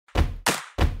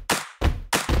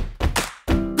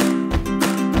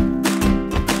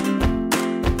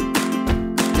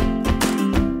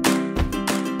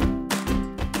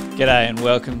G'day and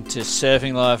welcome to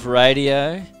Surfing Live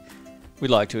Radio.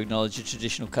 We'd like to acknowledge the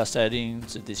traditional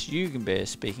custodians of this Yugambeh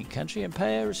speaking country and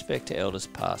pay our respect to elders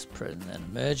past, present and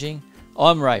emerging.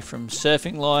 I'm Ray from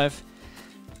Surfing Live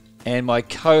and my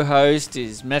co-host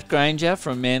is Matt Grainger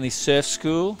from Manly Surf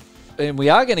School. And we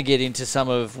are going to get into some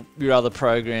of your other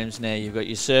programs now. You've got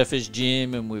your Surfers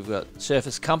Gym and we've got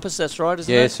Surfers Compass, that's right,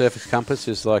 isn't it? Yeah, Surfers Compass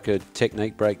is like a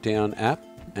technique breakdown app.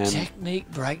 And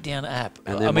technique breakdown app.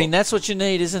 And I mean, that's what you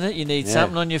need, isn't it? You need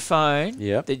something on your phone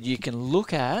that you can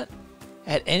look at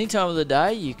any time of the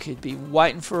day. You could be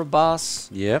waiting for a bus.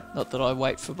 Yep. Not that I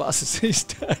wait for buses these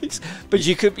days. But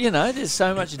you could, there's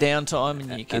so much downtime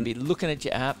and you can be looking at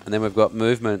your app. And then we've got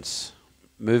movement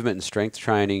and strength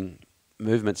training,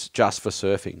 movements just for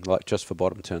surfing, like just for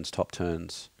bottom turns, top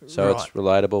turns. So it's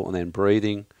relatable. And then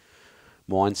breathing,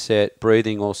 mindset.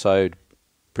 Breathing also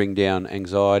bring down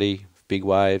anxiety, big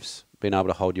waves, being able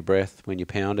to hold your breath when you're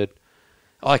pounded.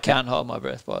 I can't hold my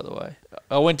breath, by the way.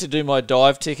 I went to do my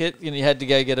dive ticket, you had to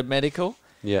go get a medical.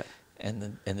 Yeah.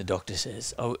 And the doctor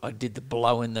says, I did the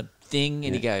blow in the thing,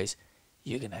 and he goes,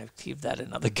 you're going to have to give that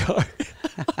another go.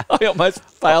 I almost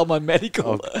failed my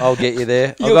medical. I'll get you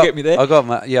there. You'll get me there.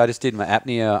 I just did my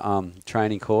apnea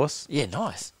training course. Yeah,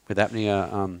 nice. With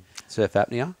apnea, surf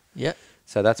apnea. Yeah.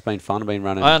 So that's been fun. I've been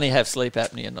running. I only have sleep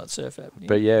apnea, not surf apnea.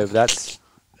 But yeah,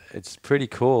 it's pretty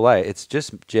cool, eh? It's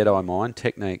just Jedi mind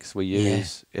techniques we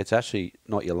use. Yeah. It's actually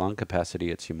not your lung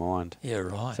capacity, it's your mind. Yeah,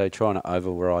 right. So trying to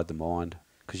override the mind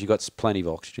because you've got plenty of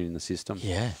oxygen in the system.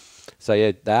 Yeah. So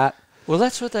yeah, that. Well,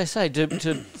 that's what they say.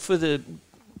 For the,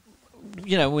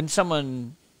 when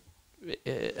someone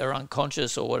are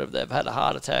unconscious or whatever, they've had a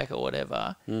heart attack or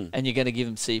whatever, and you're going to give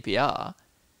them CPR,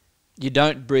 you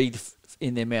don't breathe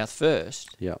in their mouth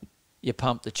first. Yeah. You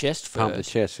pump the chest first. Pump the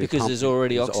chest. Because there's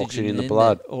already oxygen in the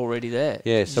blood. Already there.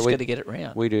 Yeah, so we got to get it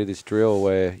round. We do this drill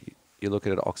where you look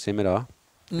at an oximeter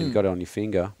and you've got it on your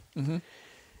finger,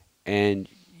 and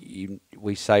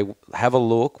we say, have a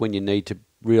look when you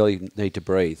really need to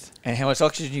breathe. And how much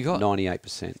oxygen you got?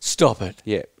 98%. Stop it.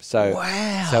 Yeah. So,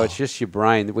 wow. So it's just your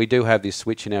brain. We do have this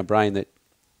switch in our brain that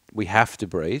we have to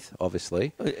breathe,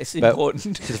 obviously. It's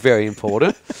important. It's very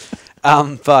important.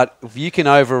 But if you can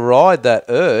override that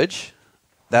urge,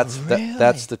 that's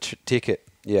the ticket.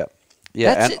 Yeah.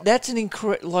 Yeah. That's an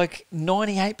like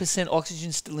 98%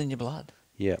 oxygen still in your blood.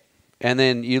 Yeah. And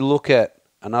then you look at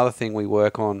another thing we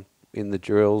work on in the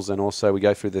drills, and also we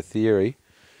go through the theory.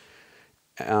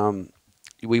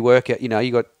 We work at,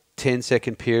 you got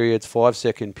 10-second periods,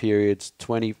 5-second periods,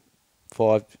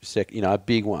 25-second, a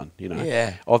big one,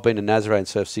 Yeah. I've been to Nazaré and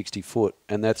surfed 60 foot,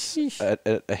 and that's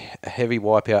a heavy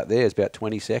wipe out there is about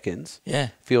 20 seconds. Yeah.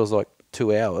 Feels like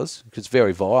 2 hours because it's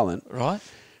very violent. Right.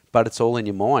 But it's all in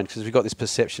your mind because we've got this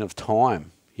perception of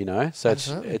time, So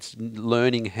Absolutely. it's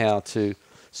learning how to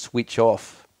switch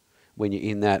off when you're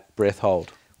in that breath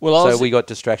hold. Well, we got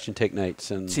distraction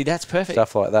techniques and that's perfect.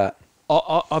 Stuff like that.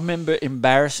 I remember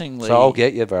embarrassingly. So I'll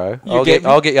get you, bro. I'll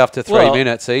get you up to 3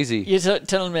 minutes, easy. You're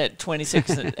telling me at 26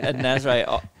 at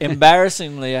Nazaré.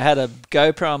 Embarrassingly, I had a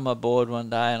GoPro on my board one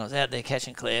day and I was out there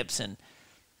catching clips and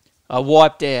I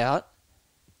wiped out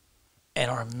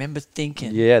and I remember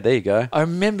thinking. Yeah, there you go. I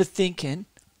remember thinking,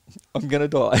 I'm going to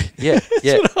die. Yeah,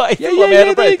 yeah. I'm out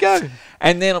of breath. There you go.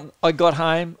 And then I got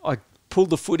home, I pulled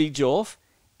the footage off,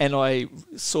 and I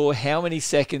saw how many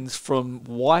seconds from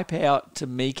wipe out to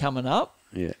me coming up.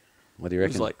 Yeah. What do you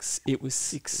reckon? It was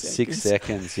 6 seconds. 6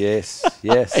 seconds, yes.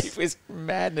 Yes. It was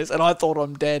madness, and I thought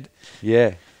I'm dead.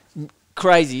 Yeah.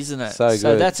 Crazy, isn't it? So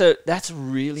good. That's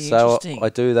really so interesting. I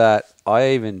do that. I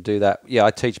even do that. Yeah, I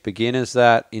teach beginners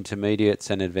that, intermediates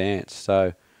and advanced.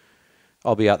 So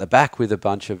I'll be out the back with a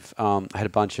bunch of, I had a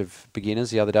bunch of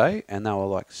beginners the other day, and they were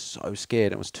like so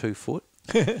scared. It was 2 foot.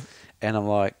 And I'm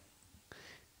like,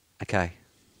 okay,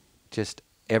 just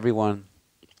everyone,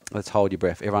 let's hold your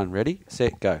breath. Everyone ready,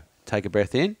 set, go. Take a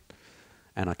breath in.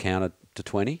 And I counted to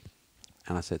 20.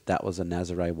 And I said, that was a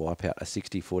Nazaré wipeout, a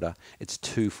 60-footer. It's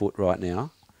 2 foot right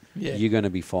now. Yeah. You're going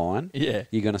to be fine. Yeah.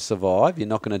 You're going to survive. You're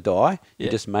not going to die. Yeah.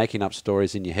 You're just making up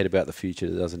stories in your head about the future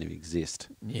that doesn't even exist.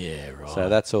 Yeah, right. So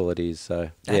that's all it is.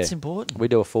 So that's important. We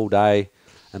do a full day.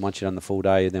 And once you've done the full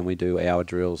day, then we do hour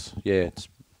drills. Yeah, it's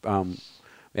our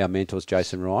mentor's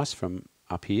Jason Rice from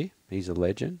up here. He's a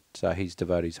legend. So he's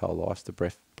devoted his whole life to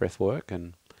breath work.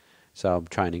 And so I'm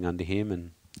training under him.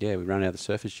 And, yeah, we run out of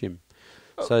the Surfers Gym.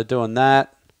 So doing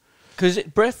that. Because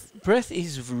breath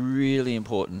is really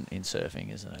important in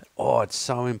surfing, isn't it? Oh, it's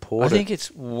so important. I think it's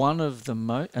one of the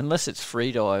most, unless it's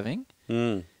free diving,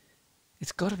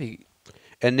 it's got to be.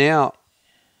 And now,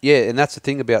 yeah, and that's the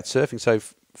thing about surfing. So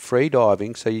free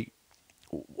diving,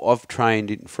 I've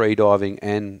trained in free diving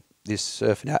and this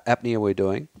surfing apnea we're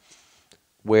doing,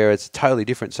 where it's totally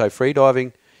different. So free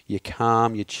diving, you're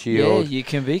calm, you're chilled. Yeah, you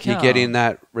can be calm. You get in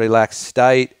that relaxed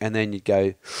state, and then you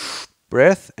go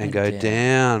breath and go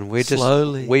down. We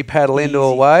Slowly, we paddle into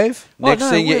a easy. wave. Next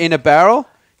thing you're in a barrel,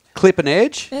 clip an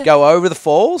edge, go over the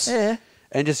falls,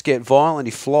 and just get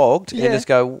violently flogged, and just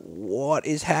go, what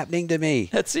is happening to me?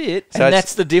 That's it. So and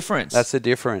that's the difference. That's the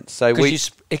difference. So because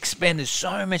you expended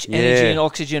so much energy and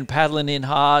oxygen paddling in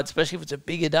hard, especially if it's a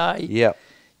bigger day. Yeah.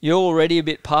 You're already a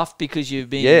bit puffed because you've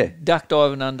been duck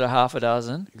diving under half a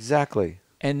dozen. Exactly.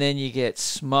 And then you get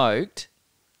smoked.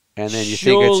 And then you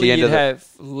think it's the end of the... have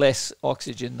less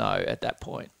oxygen, though, at that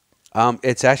point.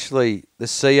 It's actually... The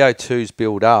CO2's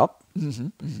built up,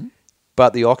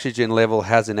 but the oxygen level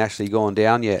hasn't actually gone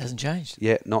down yet. It hasn't changed.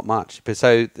 Yeah, not much. But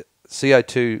so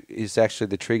CO2 is actually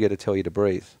the trigger to tell you to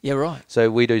breathe. Yeah, right. So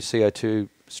we do CO2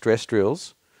 stress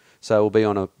drills. So we'll be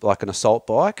on an assault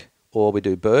bike, or we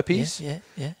do burpees.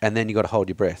 Yeah. And then you got to hold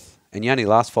your breath. And you only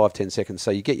last 5-10 seconds.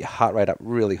 So you get your heart rate up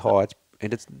really high.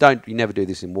 You never do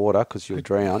this in water because you'll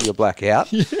drown, you'll black out.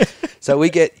 So you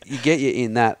get you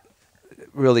in that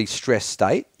really stressed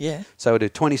state. Yeah. So we do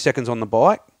 20 seconds on the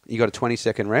bike. You got a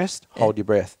 20-second rest. Hold your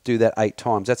breath. Do that 8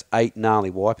 times. That's 8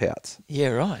 gnarly wipeouts. Yeah,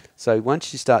 right. So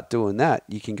once you start doing that,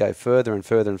 you can go further and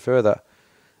further and further,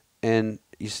 and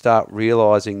you start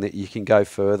realizing that you can go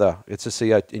further. It's a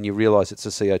CO, and you realize it's a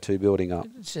CO2 building up.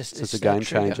 It's a game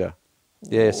changer.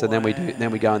 Yeah. Wow. So then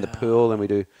we go in the pool and we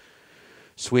do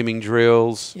swimming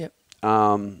drills. Yep.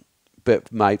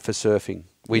 But made for surfing.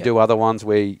 We do other ones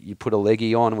where you put a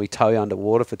leggy on and we tow you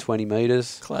underwater for 20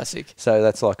 metres. Classic. So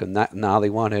that's like a gnarly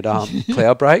one at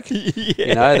Cloud Break.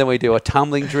 You know, then we do a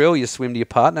tumbling drill. You swim to your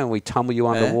partner and we tumble you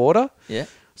underwater. Yeah.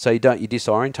 So you're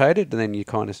disorientated, and then you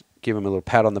kind of give them a little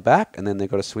pat on the back, and then they've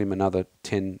got to swim another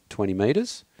 10, 20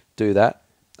 metres. Do that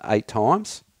 8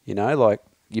 times. You know, like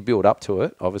you build up to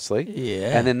it, obviously.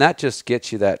 Yeah. And then that just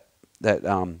gets you that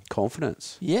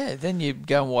confidence. Yeah. Then you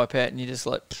go and wipe out, and you just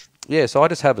like. Yeah, so I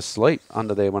just have a sleep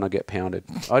under there when I get pounded.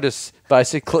 I just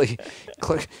basically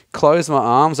close my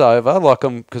arms over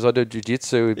because I do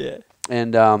jiu-jitsu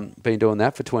and been doing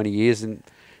that for 20 years, and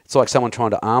it's like someone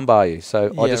trying to armbar you.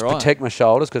 So I just protect my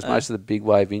shoulders because most of the big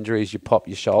wave injuries, you pop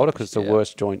your shoulder because it's the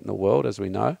worst joint in the world, as we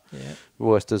know,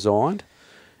 worst designed.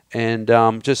 And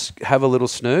just have a little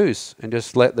snooze and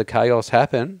just let the chaos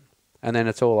happen, and then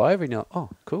it's all over and you're like, oh,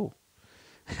 cool.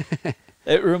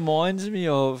 It reminds me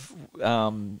of...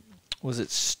 was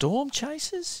it Storm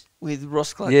Chasers with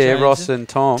Ross Clark James? Yeah, Ross and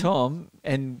Tom. Tom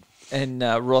and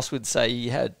Ross would say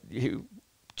he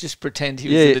just pretend he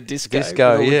was at a disco with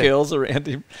all the girls around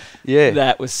him. Yeah,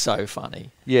 that was so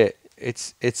funny. Yeah,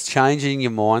 it's changing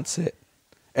your mindset.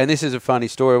 And this is a funny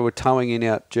story. We're towing in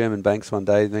out German banks one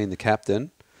day, me and the captain,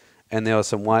 and there were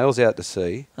some whales out to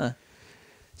sea. Huh.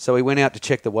 So we went out to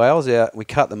check the whales out, and we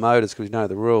cut the motors because we know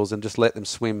the rules, and just let them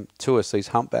swim to us, these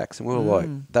humpbacks. And we were like,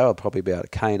 they were probably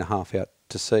about 1.5 km out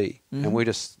to sea,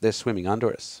 and they're swimming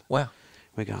under us. Wow.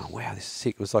 We're going, wow, this is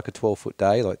sick. It was like a 12-foot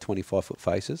day, like 25-foot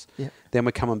faces. Yeah. Then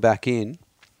we're coming back in.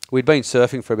 We'd been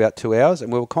surfing for about 2 hours,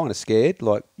 and we were kind of scared,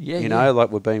 like,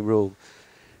 like we'd been real,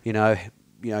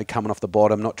 coming off the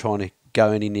bottom, not trying to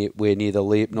go anywhere near the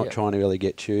lip, not trying to really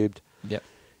get tubed. Yep.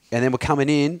 And then we're coming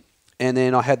in, and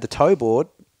then I had the tow board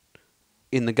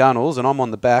in the gunnels, and I'm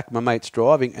on the back, my mate's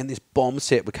driving, and this bomb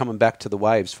set, we're coming back to the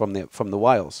waves from the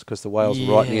whales, because the whales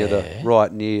are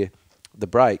right near the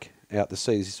break out the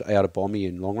sea, this is out of Bommy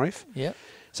in Longreef. Yep.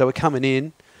 So we're coming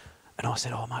in, and I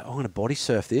said, oh, mate, I'm going to body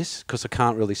surf this, because I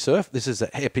can't really surf. This is an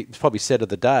epic, it's probably set of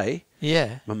the day.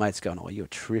 Yeah. My mate's going, oh, you're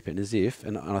tripping, as if.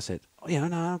 And I said, oh, no,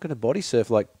 I'm going to body surf,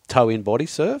 like toe-in body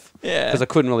surf. Yeah. Because I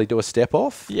couldn't really do a step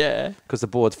off. Yeah. Because the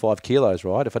board's 5 kilos,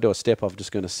 right? If I do a step off, I'm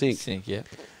just going to sink. Yeah.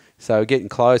 So getting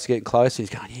close. He's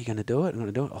going, you're going to do it? I'm going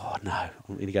to do it. Oh, no.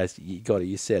 And he goes, you got it.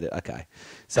 You said it. Okay.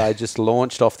 So I just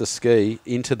launched off the ski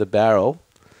into the barrel.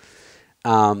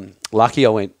 Lucky I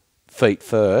went feet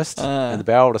first, and the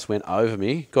barrel just went over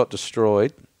me, got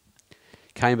destroyed,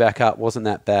 came back up, wasn't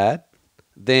that bad.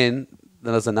 Then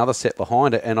there was another set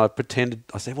behind it, and I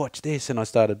said, watch this, and I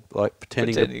started like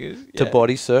pretending to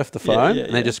body surf the foam,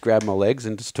 and then just grabbed my legs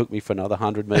and just took me for another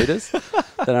 100 metres,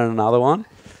 then another one.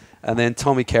 And then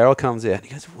Tommy Carroll comes out and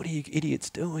he goes, what are you idiots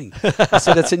doing? I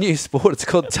said, it's a new sport. It's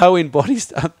called toe-in body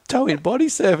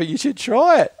surfing. You should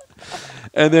try it.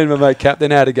 And then my mate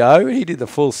Captain had to go. He did the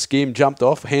full skim, jumped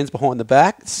off, hands behind the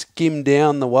back, skimmed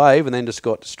down the wave, and then just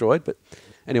got destroyed. But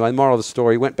anyway, the moral of the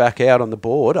story, went back out on the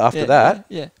board after that.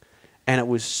 Yeah.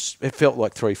 And it felt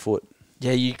like 3 foot.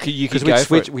 Yeah, you could go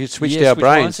for it. We switched our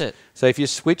brains. Mindset. So if you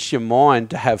switch your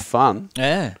mind to have fun,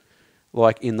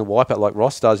 like in the wipeout, like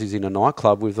Ross does. He's in a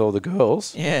nightclub with all the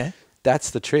girls. Yeah.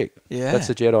 That's the trick. Yeah. That's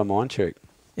the Jedi mind trick.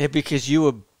 Yeah, because you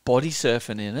were body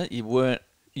surfing in it.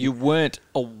 You weren't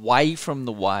away from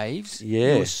the waves.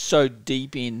 Yeah. You were so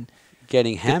deep in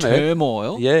Getting the hammered.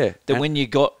 turmoil. Yeah. That when you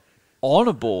got on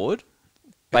a board,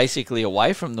 basically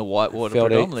away from the whitewater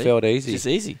predominantly, felt easy. It's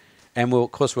just easy. And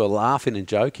of course, we were laughing and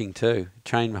joking too.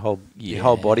 Trained your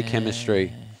whole body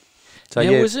chemistry. So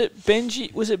now, was it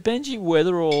Benji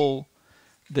Weatherall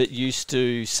that used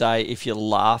to say if you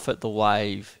laugh at the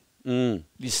wave, you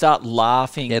start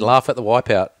laughing? Yeah, laugh at the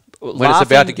wipeout when it's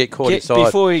about to get caught inside.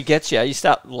 Before he gets you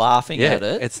start laughing at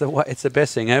it. It's the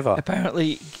best thing ever.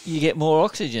 Apparently, you get more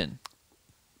oxygen,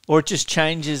 or it just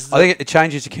changes. I think it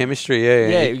changes your chemistry. Yeah,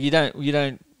 yeah. You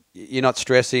don't. You're not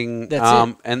stressing. That's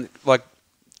it. And like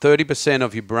 30%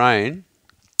 of your brain,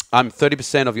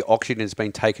 30% of your oxygen has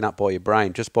been taken up by your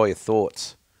brain, just by your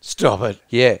thoughts. Stop it.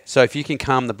 Yeah. So if you can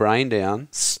calm the brain down.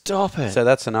 Stop it. So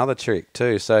that's another trick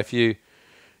too. So if you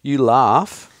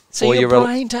laugh. So your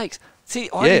brain takes.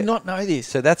 See, I did not know this.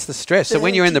 So that's the stress. So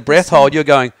when you're in the breath hold, you're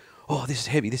going, oh, this is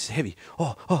heavy, this is heavy.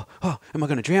 Oh, am I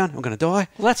going to drown? I'm going to die.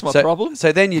 Well, that's my problem.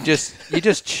 So then you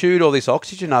just chewed all this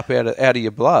oxygen up out of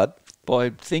your blood.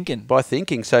 By thinking.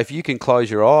 So if you can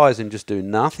close your eyes and just do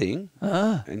nothing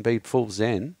and be full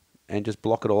zen and just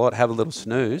block it all out, have a little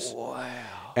snooze. Wow.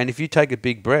 And if you take a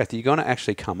big breath, you're going to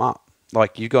actually come up.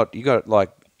 Like you've got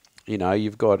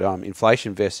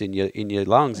inflation vests in your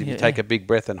lungs. If you take a big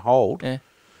breath and hold,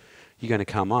 you're going to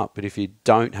come up. But if you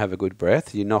don't have a good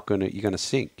breath, you're going to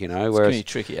sink, Whereas, it's going to be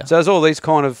trickier. So there's all these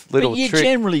kind of little tricks. But you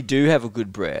generally do have a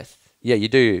good breath. Yeah, you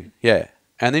do. Yeah.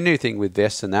 And the new thing with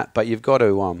vests and that, but you've got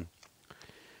to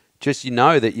just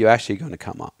that you're actually going to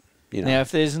come up. Now,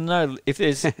 if there's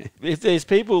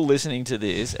people listening to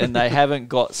this and they haven't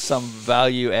got some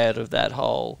value out of that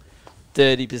whole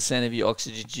 30% of your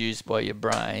oxygen used by your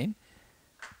brain,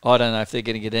 I don't know if they're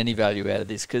going to get any value out of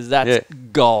this because that's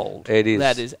gold. It is.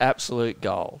 That is absolute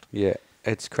gold. Yeah,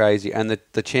 it's crazy. And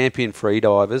the champion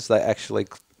freedivers,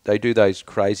 they do those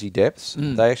crazy depths.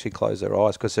 They actually close their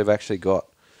eyes because they're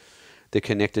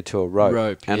connected to a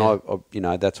rope. And I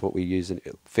that's what we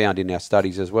found in our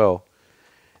studies as well.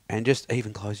 And just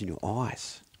even closing your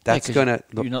eyes. That's you're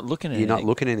not looking at anything. You're not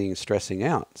looking at anything and stressing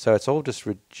out. So it's all just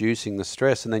reducing the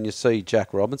stress. And then you see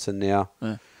Jack Robinson now.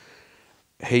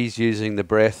 He's using the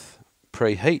breath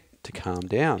pre-heat to calm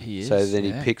down. He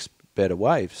picks better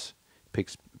waves,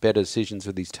 picks better decisions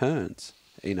with his turns.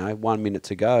 1 minute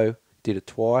to go, did it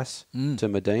twice to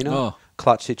Medina.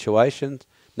 Clutch situations,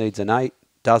 needs an 8,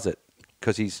 does it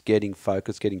because he's getting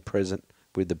focused, getting present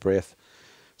with the breath.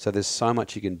 So there's so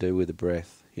much you can do with the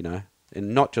breath,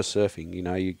 and not just surfing.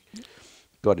 You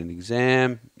got an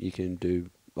exam, you can do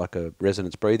like a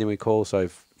resonance breathing we call, so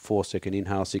 4-second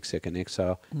inhale, 6-second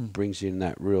exhale, brings you in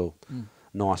that real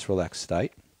nice relaxed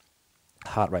state.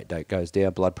 Heart rate goes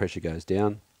down, blood pressure goes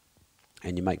down,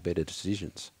 and you make better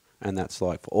decisions. And that's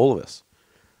like for all of us,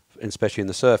 and especially in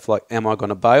the surf, like, am I going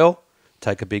to bail,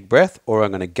 take a big breath, or am I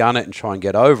going to gun it and try and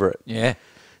get over it? Yeah.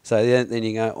 So then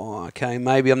you go, okay,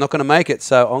 maybe I'm not going to make it,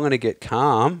 so I'm going to get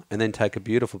calm and then take a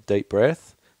beautiful deep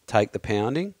breath, take the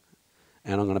pounding,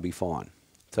 and I'm going to be fine.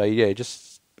 So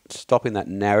just stopping that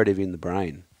narrative in the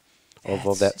brain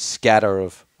of that scatter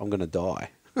of I'm going to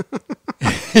die.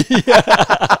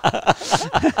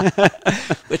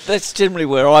 But that's generally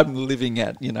where I'm living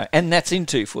at, and that's in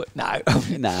 2 foot. No.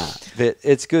 Nah, but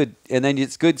it's good. And then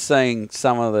it's good seeing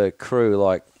some of the crew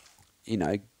like,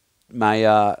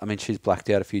 Maya, she's blacked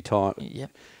out a few times.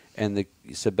 Yep. And the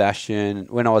Sebastian,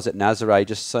 when I was at Nazare,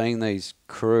 just seeing these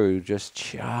crew just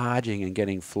charging and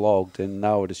getting flogged, and they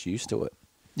were just used to it.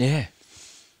 Yeah.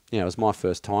 It was my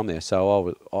first time there,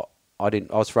 so I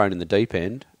was thrown in the deep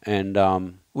end, and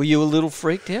were you a little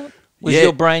freaked out? Was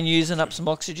your brain using up some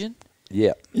oxygen?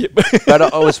 Yeah. Yep.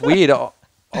 But I was weird. I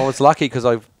was lucky because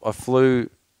I flew.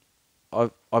 I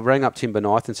rang up Tim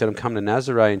Beneath and said, I'm coming to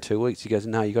Nazare in 2 weeks. He goes,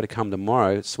 no, you got to come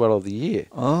tomorrow. It's swell of the year.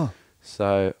 Oh.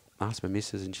 So I asked my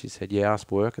missus, and she said, yeah, ask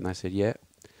work. And they said, yeah.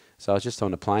 So I was just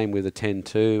on a plane with a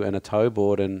 10-2 and a tow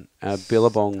board and a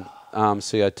Billabong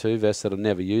CO2 vest that I've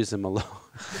never used in my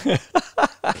life.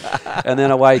 And then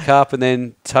I wake up, and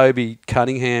then Toby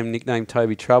Cunningham, nicknamed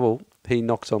Toby Trouble, he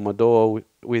knocks on my door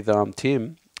with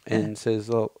Tim and says,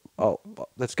 oh,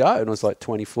 let's go. And it was like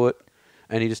 20 foot.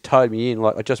 And he just towed me in.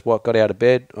 Like, I just got out of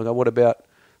bed. I go, what about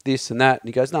this and that? And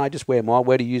he goes, no, just where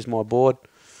do you use my board?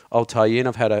 I'll tow you in.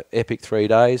 I've had an epic 3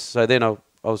 days. So then I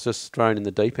was just thrown in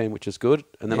the deep end, which is good.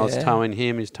 And then I was towing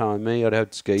him. He's towing me. I'd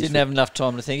had skis. Didn't have enough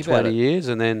time to think about it. 20 years.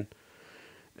 And then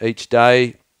each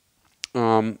day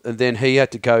And then he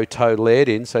had to go toe lead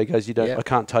in, so he goes, Yep. I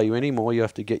can't tow you anymore. You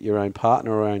have to get your own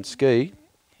partner or own ski.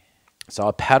 So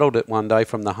I paddled it one day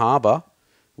from the harbour.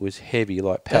 It was heavy,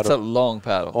 like That's a paddled long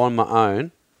paddle. on my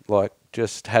own, like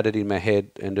just had it in my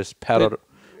head and just paddled.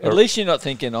 At least you're not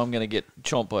thinking I'm going to get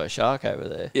chomped by a shark over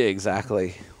there. Yeah,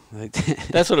 exactly.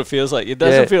 That's what it feels like. It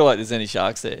doesn't feel like there's any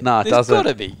sharks there. No, it There's doesn't. got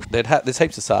to be. There's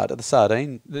heaps of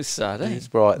sardine. There's sardine.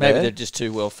 It's right Maybe there. they're just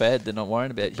too well fed. They're not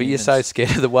worrying about But humans. you're so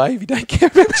scared of the wave, you don't care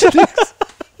about chicks.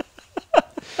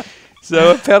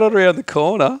 So I paddled around the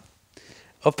corner.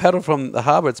 I've paddled from the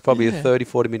harbour. It's probably a 30,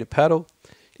 40-minute paddle.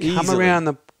 Come Easily. around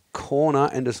the corner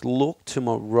and just look to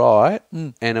my right,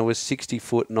 and it was 60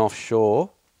 foot and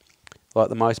offshore. Like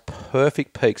the most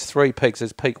perfect peaks. 3 peaks.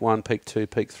 There's peak 1, peak 2,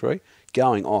 peak 3.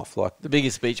 Going off. Like The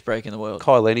biggest beach break in the world.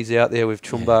 Kai Lenny's out there with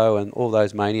Chumbo and all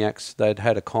those maniacs. They'd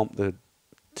had a comp the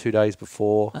 2 days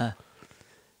before.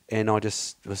 And I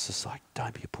just was just like,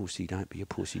 don't be a pussy, don't be a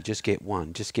pussy. Just get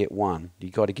one. You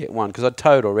got to get one. Because I'd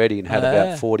towed already and had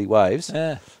about 40 waves.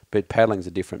 But paddling's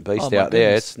a different beast my out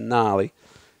there. goodness. It's gnarly.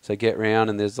 So get round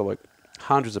and there's like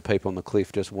hundreds of people on the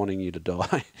cliff just wanting you to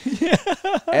die.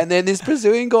 And then this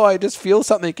Brazilian guy just feels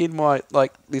something in my,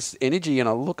 like this energy. And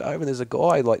I look over, there's a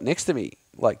guy like next to me,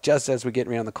 like just as we're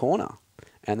getting around the corner.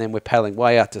 And then we're paddling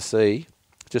way out to sea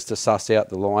just to suss out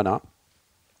the lineup.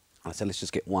 I said, let's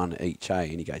just get one each, eh?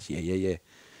 And he goes, yeah.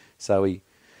 So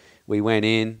we went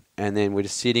in, and then we're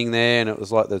just sitting there, and it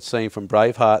was like the scene from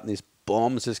Braveheart, and this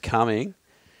bomb's just coming.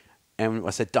 And I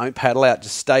said, don't paddle out,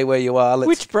 just stay where you are.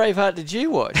 Which Braveheart did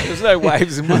you watch? There was no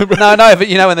waves in my No, but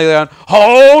you know when they're going,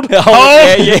 hold,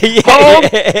 yeah.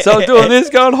 hold. So I'm doing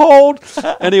this, going, hold.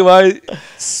 Anyway,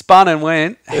 spun and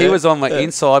went. He was on my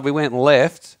inside. We went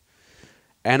left.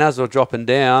 And as I was dropping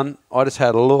down, I just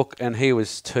had a look, and he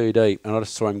was too deep, and I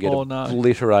just saw him get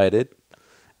obliterated.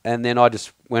 And then I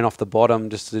just went off the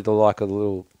bottom, just did like a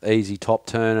little easy top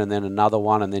turn, and then another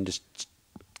one, and then just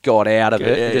got out of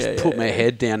it, and just put my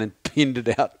head down and pinned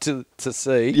it out to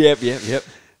sea. Yep.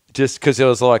 Just because there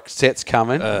was like sets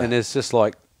coming, and it's just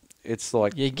like, it's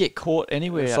like... You get caught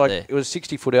anywhere it's out like, there. it was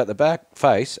 60 foot out the back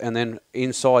face, and then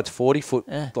inside's 40 foot,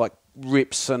 like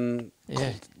rips and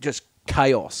just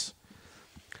chaos.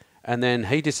 And then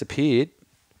he disappeared.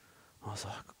 I was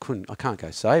like, I can't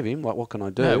go save him. Like, what can I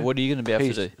do? No, what are you going to be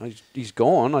able to do? He's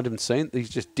gone. I didn't see him.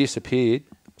 He's just disappeared.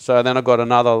 So then I got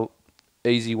another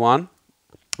easy one.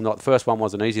 Not the first one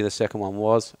wasn't easy. The second one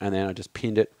was. And then I just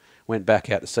pinned it, went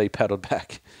back out to sea, paddled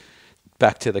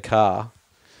back to the car.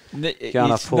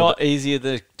 It's not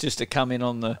easier just to come in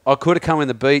on the... I could have come in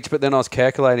the beach, but then I was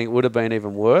calculating it would have been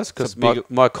even worse because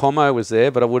my commo was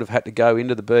there, but I would have had to go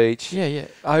into the beach. Yeah.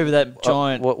 Over that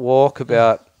giant... Walk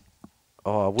about...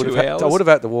 I would have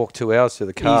had to walk 2 hours to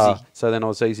the car. Easy. So then I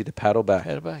was easy to paddle back.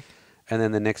 And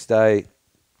then the next day,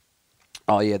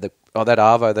 that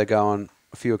Arvo, they're going,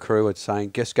 a few crew were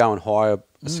saying, just go and hire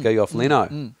a ski off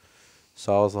Lino.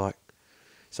 So I was like,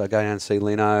 so I go down and see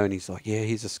Lino, and he's like, yeah,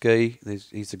 he's a ski.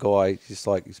 He's a guy, he's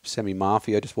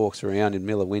semi-mafia, just walks around in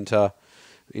middle of winter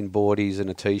in boardies and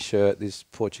a T-shirt. This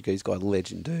Portuguese guy,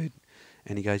 legend dude.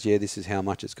 And he goes, yeah, this is how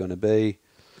much it's going to be.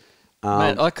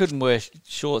 Man, I couldn't wear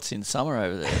shorts in summer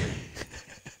over there.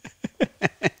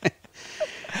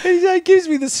 He gives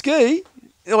me the ski.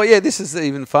 Oh, yeah, this is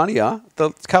even funnier. The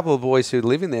couple of boys who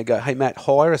live in there go, hey, Matt,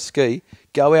 hire a ski,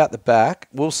 go out the back,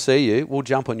 we'll see you, we'll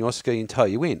jump on your ski and tow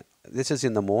you in. This is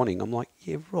in the morning. I'm like,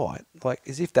 yeah, right. Like,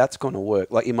 as if that's going to work,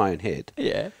 like in my own head.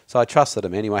 Yeah. So I trusted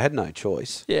him anyway. I had no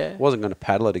choice. Yeah. Wasn't going to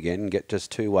paddle it again and get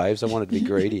just 2 waves. I wanted to be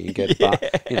greedy and get,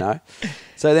 you know.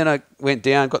 So then I went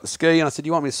down, got the ski, and I said,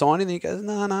 you want me to sign anything? He goes,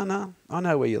 no. I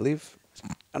know where you live.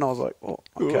 And I was like, oh,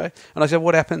 okay. And I said,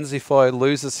 what happens if I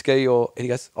lose the ski? And he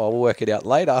goes, oh, we'll work it out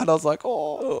later. And I was like,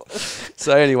 oh.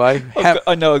 So anyway.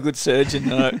 I know a good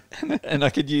surgeon, and I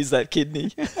could use that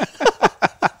kidney.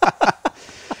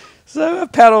 So I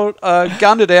paddled,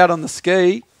 gunned it out on the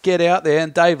ski, get out there,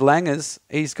 and Dave Langers,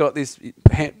 he's got this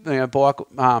bike,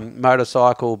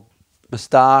 motorcycle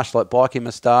moustache, like biking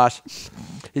moustache.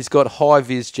 He's got a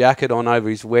high-vis jacket on over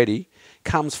his weddy,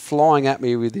 comes flying at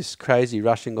me with this crazy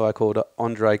Russian guy called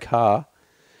Andre Carr,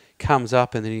 comes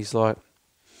up and then he's like,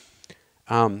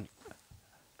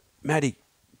 Matty,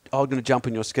 I'm going to jump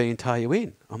on your ski and tow you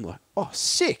in. I'm like, oh,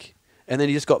 sick. And then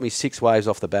he just got me 6 waves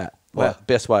off the bat. Wow.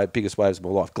 Best wave, biggest waves of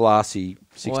my life. Glassy,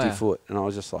 60 foot. And I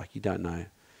was just like, you don't know.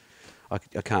 I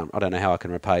don't know how I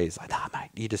can repay. He's like, nah, mate,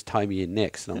 you just tow me in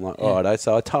next. And I'm like, all right.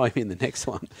 So I tow him in the next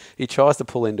one. He tries to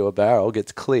pull into a barrel,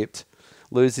 gets clipped,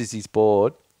 loses his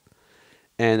board,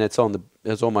 and it's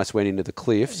almost went into the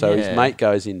cliff. So his mate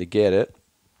goes in to get it.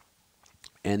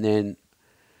 And then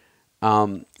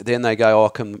they go, I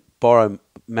can borrow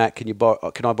Matt, can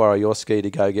I borrow your ski to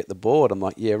go get the board? I'm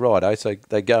like, yeah, right. So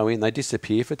they go in, they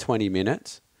disappear for 20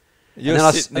 minutes. And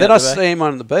then I see him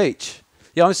on the beach.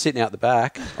 Yeah, I'm sitting out the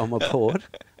back on my board,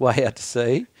 way out to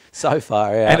sea, so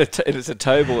far out. And it's a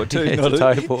tow board too, yeah, not it's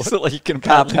a tow board. It's not like you can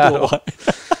Can't paddle.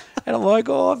 And I'm like,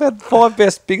 I've had 5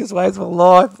 biggest waves of my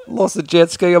life. Lost a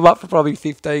jet ski. I'm up for probably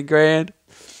 15 grand.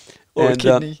 Or a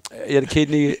kidney. A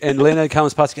kidney. And Leno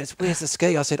comes past and goes, where's the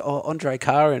ski? I said, Andre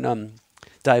Carr and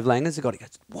Dave Langer's got it. He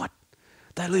goes, what?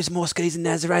 They lose more skis in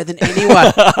Nazare than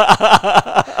anyone.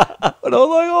 And I was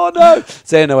like, oh no.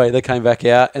 So anyway, they came back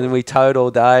out and then we towed all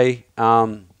day.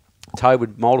 Towed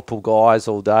with multiple guys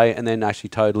all day and then actually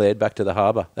towed lead back to the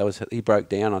harbour. He broke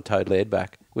down on towed lead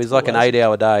back. It was like an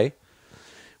 8-hour day.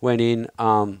 Went in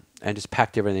and just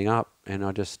packed everything up and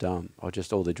I just all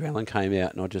the adrenaline came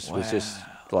out and I just was just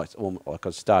like I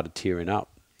started tearing up.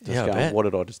 Just going, what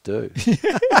did I just do?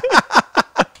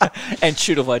 And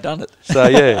should have I done it? So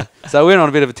yeah, so I went on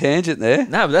a bit of a tangent there.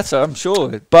 No, but that's I'm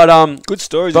sure. But good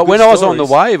stories. But when I was on the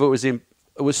wave,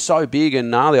 it was so big and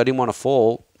gnarly. I didn't want to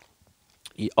fall.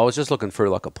 I was just looking through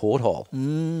like a porthole.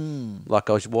 Like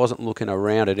I wasn't looking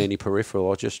around at any peripheral. I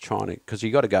was just trying to, because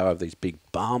you got to go over these big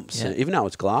bumps, and even though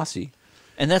it's glassy.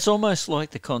 And that's almost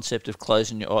like the concept of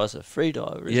closing your eyes as a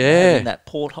freediver, isn't it? In that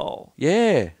porthole.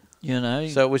 Yeah. You know,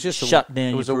 so it was just shut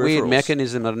down. It was a weird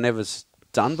mechanism that I'd never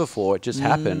done before. It just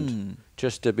happened,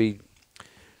 just to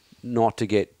not to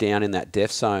get down in that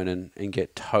death zone and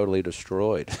get totally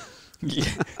destroyed. Yeah.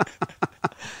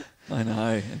 I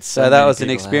know. So that was an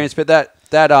experience, but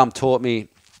that taught me,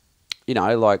 you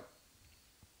know, like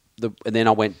and then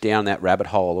I went down that rabbit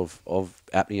hole of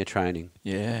apnea training.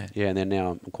 Yeah. Yeah, and then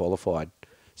now I'm qualified.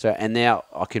 So and now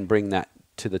I can bring that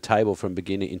to the table from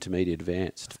beginner, intermediate,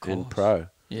 advanced, and pro.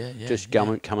 Yeah. Just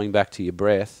coming back to your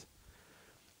breath,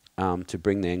 to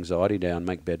bring the anxiety down,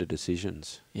 make better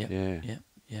decisions. Yeah.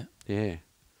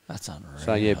 That's unreal.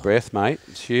 So yeah, breath, mate,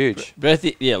 it's huge. Breath.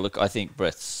 Yeah. Look, I think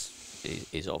breath's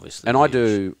is obviously and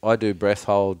huge. I do breath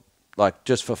hold like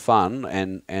just for fun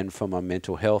and for my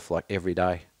mental health, like every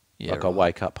day. I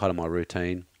wake up, part of my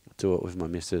routine, do it with my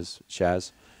missus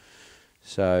Shaz.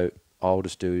 So I'll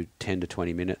just do 10 to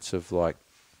 20 minutes of like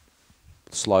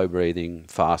slow breathing,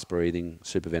 fast breathing,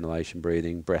 superventilation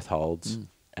breathing, breath holds,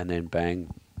 and then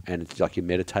bang, and it's like you're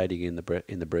meditating in the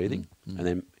breathing. And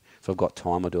then if I've got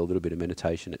time, I'll do a little bit of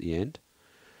meditation at the end,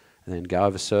 and then go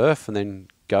over surf, and then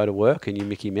go to work and you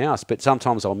Mickey Mouse. But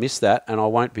sometimes I'll miss that and I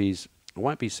won't be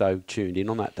so tuned in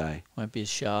on that day. Won't be as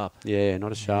sharp. Yeah,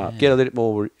 not as sharp. Get a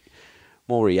little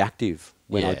more reactive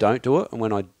when I don't do it, and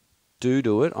when I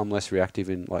do it, I'm less reactive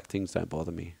in like things don't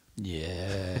bother me.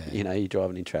 Yeah. You know, you're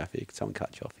driving in traffic, someone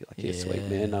cuts you off, you're like, yeah, sweet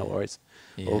man, no worries.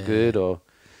 All good.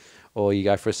 Or you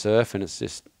go for a surf and it's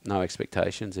just no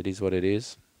expectations. It is what it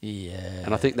is. Yeah.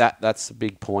 And I think that's a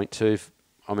big point too.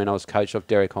 I mean, I was coached off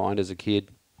Derek Hind as a kid.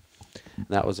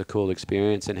 That was a cool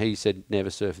experience, and he said never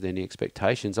surf with any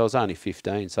expectations. I was only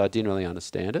 15, so I didn't really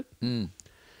understand it. And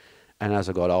as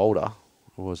I got older,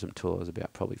 it wasn't until I was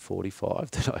about probably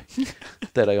 45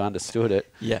 that I understood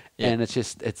it. Yeah. And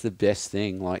it's the best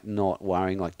thing, like not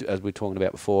worrying, like as we were talking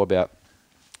about before about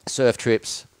surf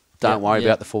trips. Don't worry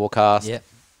about the forecast. Yeah.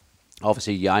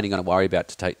 Obviously, you're only going to worry about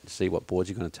to see what boards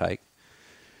you're going to take.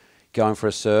 Going for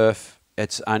a surf.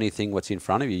 It's only thing what's in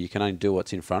front of you. You can only do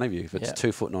what's in front of you. If it's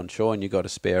 2 foot on shore and you've got a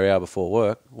spare hour before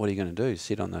work, what are you going to do?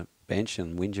 Sit on the bench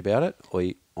and whinge about it, or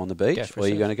you on the beach, or are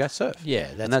you going to go surf? Yeah,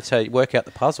 and that's how you work out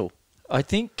the puzzle. I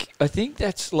think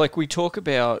that's like we talk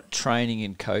about training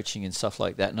and coaching and stuff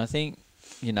like that, and I think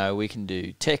we can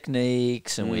do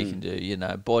techniques and we can do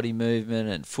body movement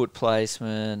and foot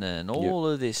placement and all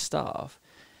of this stuff,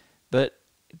 but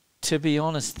to be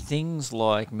honest, things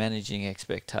like managing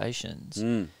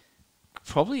expectations.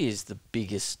 Probably is the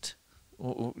biggest,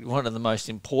 one of the most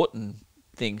important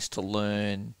things to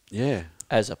learn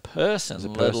as a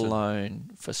person, let alone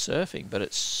for surfing. But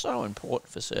it's so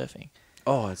important for surfing.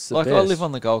 Oh, it's the best. I live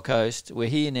on the Gold Coast. We're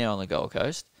here now on the Gold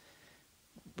Coast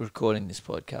recording this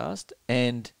podcast,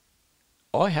 and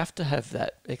I have to have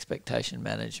that expectation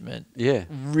management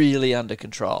really under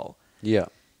control. Yeah.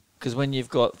 Because when you've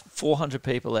got 400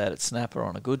 people out at Snapper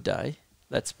on a good day,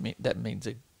 that means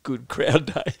a good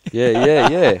crowd day.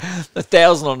 Yeah.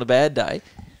 1,000 on a bad day.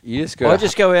 I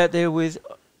just go out there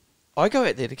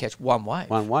to catch one wave.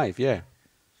 One wave, yeah.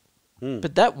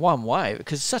 But that one wave,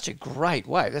 because it's such a great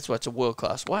wave, that's why it's a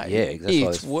world-class wave. Yeah, exactly.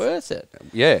 It's worth it.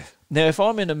 Yeah. Now, if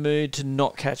I'm in a mood to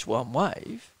not catch one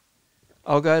wave,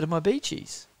 I'll go to my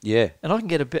beachies. Yeah. And I can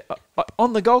get a bit...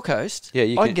 on the Gold Coast,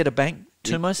 I can get a bank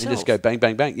to myself. You just go bang,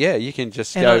 bang, bang. Yeah, you can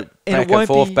just go back and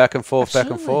forth, back and forth, back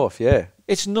and forth, yeah.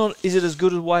 It's not... Is it as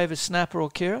good a wave as Snapper or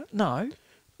Kira? No.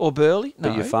 or burly. No.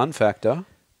 But your fun factor.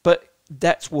 But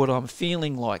that's what I'm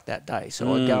feeling like that day.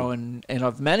 So I go and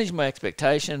I've managed my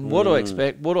expectation. What do I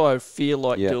expect? What do I feel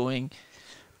like doing?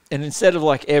 And instead of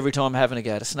like every time having to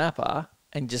go to snapper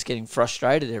and just getting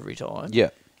frustrated every time,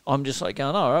 I'm just like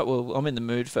going, all right, well, I'm in the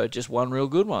mood for just one real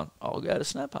good one. I'll go to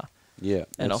snapper. Yeah.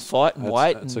 And I'll fight and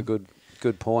wait. That's a good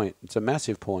point. It's a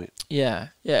massive point. Yeah,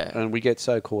 yeah. And we get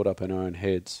so caught up in our own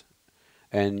heads.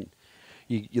 And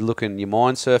you look in your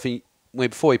mind surfing.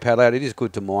 Before you paddle out, it is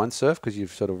good to mind surf because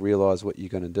you've sort of realised what you're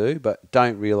going to do, but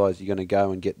don't realise you're going to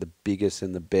go and get the biggest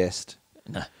and the best.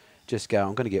 No. Just go,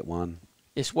 I'm going to get one.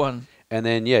 It's one. And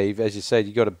then, as you said,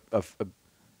 you've got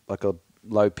a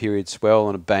low period swell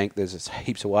on a bank. There's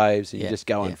heaps of waves, and you just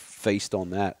go and feast on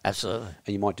that. Absolutely.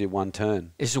 And you might do one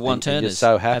turn. It's a one-turn. You're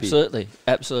so happy. Absolutely.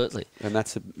 Absolutely. And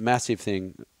that's a massive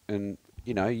thing. And,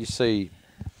 you see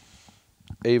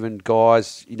even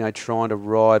guys, trying to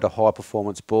ride a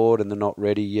high-performance board and they're not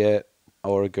ready yet,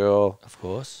 or a girl. Of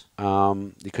course.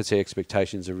 Because their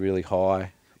expectations are really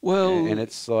high. Well, and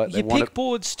it's like you pick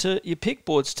boards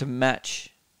to match.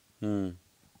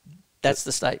 That's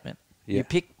the statement. Yeah. You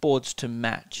pick boards to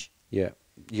match. Yeah.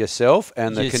 Yourself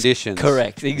and the conditions.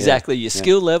 Correct. Exactly. Your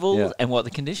skill level and what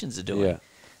the conditions are doing. Yeah.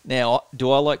 Now,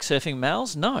 do I like surfing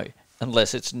males? No.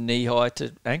 Unless it's knee-high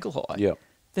to ankle-high. Yeah.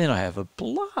 Then I have a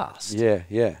blast. Yeah,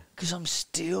 yeah. Because I'm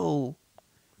still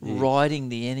riding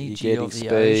the energy of the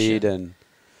speed ocean.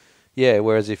 And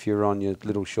whereas if you're on your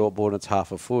little shortboard and it's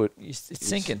half a foot, it's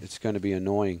sinking. It's going to be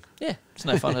annoying. Yeah, it's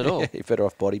no fun at all. You're better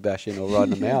off body bashing or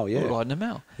riding a mal, Or riding a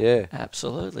mal. Yeah.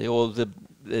 Absolutely. Or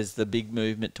there's the big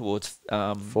movement towards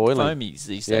foiling. foamies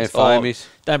these days. Yeah, foamies.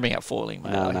 Don't bring up foiling,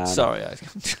 mate. No. Sorry.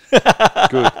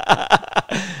 Good.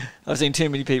 I've seen too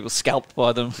many people scalped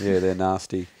by them. Yeah, they're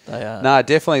nasty. They are. No,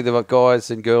 definitely the guys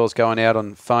and girls going out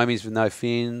on foamies with no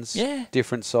fins. Yeah.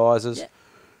 Different sizes.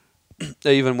 Yeah.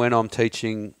 Even when I'm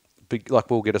teaching,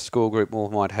 we'll get a school group, we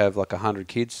might have like 100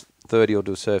 kids. 30 will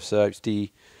do surf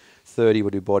safety, 30 will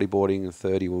do bodyboarding, and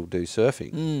 30 will do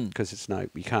surfing. Because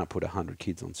you can't put 100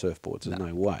 kids on surfboards. There's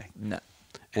no way. No.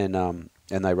 And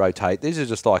they rotate. These are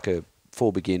just like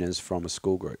full beginners from a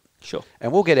school group. Sure.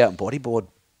 And we'll get out and bodyboard.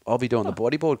 I'll be doing the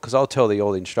bodyboard because I'll tell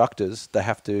all the instructors they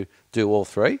have to do all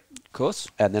three. Of course.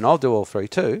 And then I'll do all three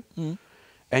too.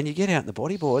 And you get out in the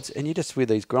bodyboards and you're just with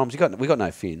these groms. We got no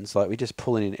fins. Like, we're just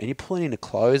pulling in. And you're pulling into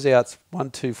closeouts,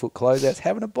 1-2 foot closeouts,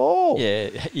 having a ball. Yeah.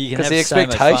 You can because have the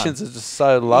expectations so much fun. are just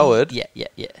so lowered.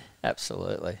 Yeah.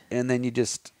 Absolutely. And then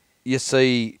you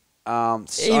see so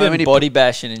even many body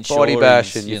bashing and body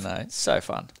bashing. it's so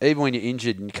fun. Even when you're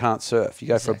injured and you can't surf, you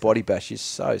go for a body bash, you're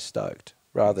so stoked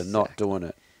rather than not doing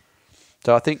it.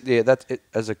 So I think, that's it.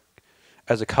 As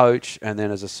a coach and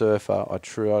then as a surfer, I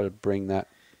try to bring that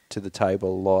to the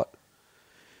table a lot.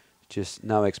 Just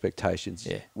no expectations.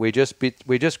 Yeah. We're just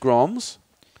groms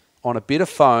on a bit of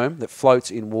foam that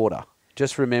floats in water.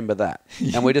 Just remember that.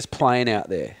 And we're just playing out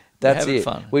there. That's it.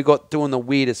 Fun. We got doing the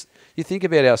weirdest. You think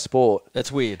about our sport.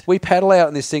 That's weird. We paddle out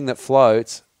in this thing that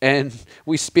floats and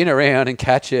we spin around and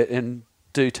catch it and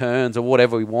do turns or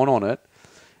whatever we want on it.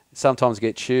 Sometimes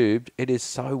get tubed. It is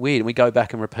so weird. And we go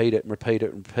back and repeat it and repeat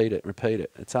it and repeat it and repeat it.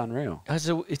 It's unreal.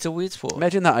 It's a weird sport.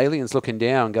 Imagine the aliens looking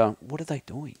down going, what are they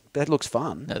doing? That looks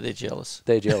fun. No, they're jealous.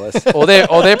 They're jealous. or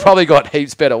they're probably got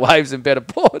heaps better waves and better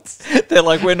boards. They're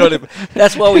like, we're not...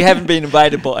 That's why we haven't been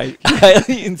invaded by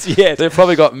aliens yet. They've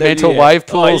probably got mental wave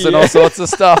pools and all sorts of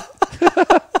stuff.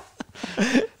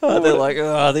 They're like,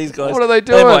 these guys... What are they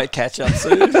doing? They might catch up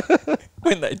soon.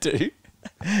 When they do.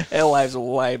 Our waves are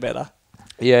way better.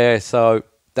 Yeah, so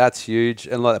that's huge.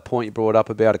 And like the point you brought up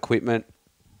about equipment,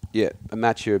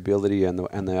 match your ability and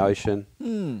the ocean.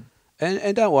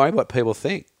 And don't worry what people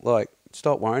think. Like,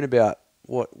 stop worrying about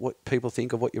what people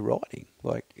think of what you're riding.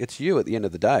 Like, it's you at the end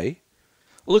of the day.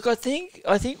 Look, I think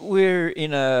we're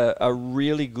in a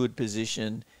really good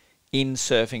position in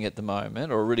surfing at the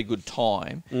moment, or a really good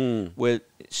time, where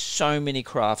so many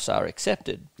crafts are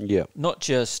accepted. Yeah. Not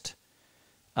just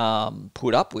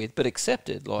put up with, but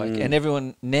accepted. Like, and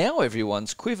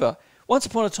everyone's quiver. Once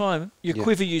upon a time, your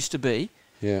quiver used to be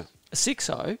a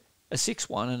 6.0, a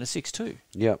 6.1, and a 6.2.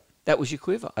 Yep. That was your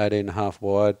quiver. 18.5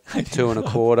 wide, 2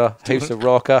 1/4, heaps of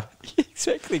rocker.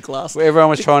 Exactly, glass. Where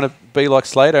everyone was trying to be like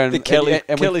Slater. And the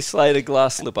Kelly Slater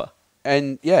glass slipper.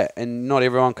 And not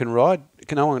everyone can ride.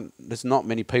 There's not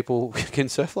many people can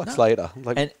surf like Slater.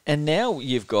 Like, and now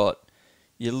you've got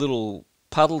your little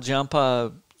puddle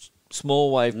jumper,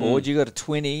 small wave board. You got a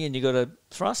 20 and you got a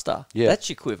thruster. Yeah, that's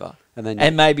your quiver.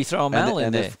 And maybe throw a mal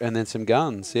in there. And then some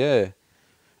guns. Yeah.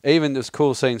 Even it was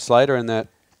cool seeing Slater in that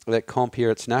comp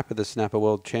here at Snapper, the Snapper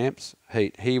World Champs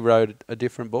heat. He rode a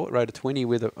different board, rode a 20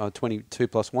 with a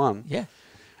 22+1. Yeah.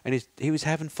 and he was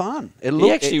having fun.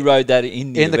 He actually rode that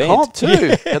in the event. the comp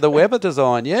too. The Weber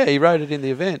design, he rode it in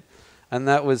the event, and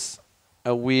that was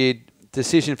a weird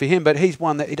decision for him. But he's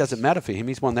won that. It doesn't matter for him.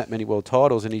 He's won that many world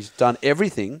titles, and he's done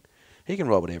everything. He can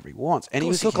ride whatever he wants, and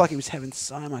he looked like he was having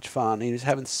so much fun. He was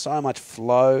having so much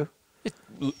flow.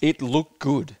 It looked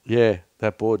good. Yeah,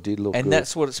 that board did look good. And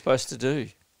that's what it's supposed to do.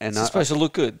 And it's supposed to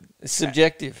look good. It's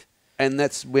subjective. And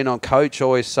that's when on coach, I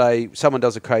always say, someone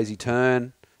does a crazy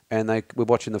turn, and we're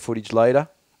watching the footage later,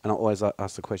 and I always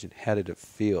ask the question, how did it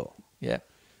feel? Yeah.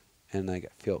 And they go,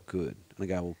 felt good. And I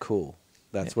go, well, cool.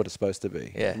 That's what it's supposed to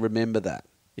be. Yeah. Remember that.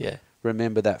 Yeah.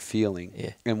 Remember that feeling.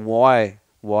 Yeah. And why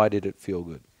did it feel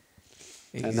good?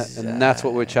 Exactly. And that's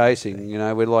what we're chasing. You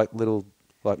know, we're like I've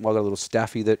got a little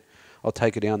staffy that I'll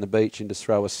take her down the beach and just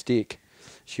throw a stick.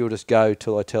 She'll just go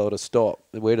till I tell her to stop.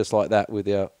 We're just like that with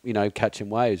our, catching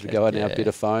waves. We go out in our bit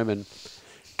of foam and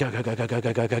go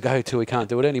till we can't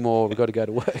do it anymore. We've got to go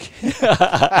to work.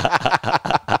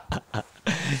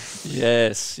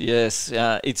 Yes.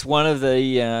 It's one of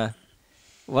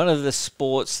the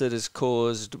sports that has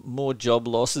caused more job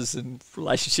losses and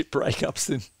relationship breakups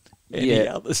than any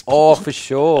other sport. Oh, for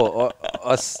sure.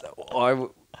 I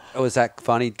was that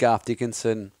funny. Garth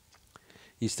Dickinson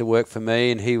used to work for me,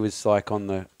 and he was like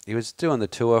he was doing the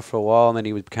tour for a while, and then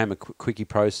he became a quickie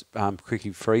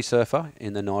free surfer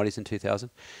in the 90s and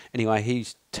 2000. Anyway,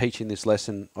 he's teaching this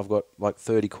lesson. I've got like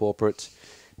 30 corporates.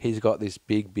 He's got this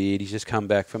big beard. He's just come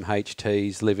back from HT.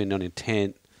 He's living on a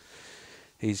tent.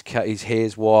 His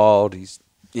hair's wild. He's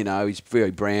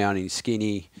very brown. He's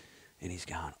skinny, and he's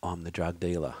going, "I'm the drug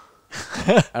dealer."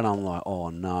 And I'm like,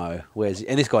 oh no, where's he?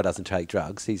 And this guy doesn't take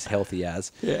drugs, he's healthy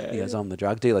as. He goes, I'm the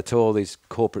drug dealer, to all these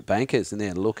corporate bankers, and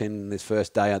they're looking this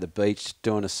first day at the beach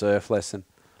doing a surf lesson.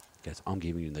 He goes, I'm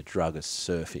giving you the drug of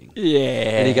surfing.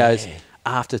 And he goes,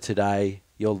 after today,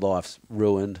 your life's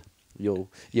ruined. You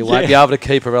won't be able to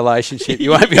keep a relationship.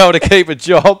 You won't be able to keep a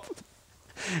job.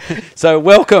 So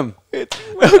welcome.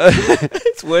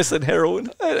 It's worse than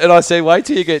heroin. And I said, wait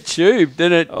till you get tubed.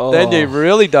 Then you're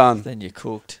really done. Then you're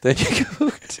cooked. But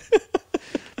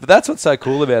that's what's so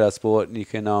cool about our sport. And you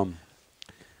can,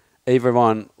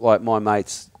 everyone, like my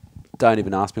mates, don't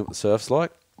even ask me what the surf's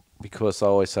like, because I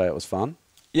always say it was fun.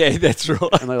 Yeah, that's right.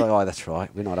 And they're like, oh, that's right.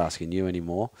 We're not asking you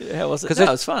anymore. Yeah, how was it? No,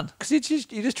 it was fun. Because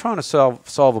you're just trying to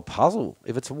solve a puzzle.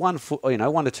 If it's 1 foot,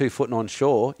 1 to 2 foot on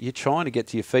shore, you're trying to get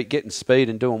to your feet, getting speed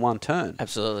and doing one turn.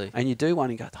 Absolutely. And you do one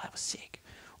and you go, oh, that was sick.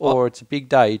 Or it's a big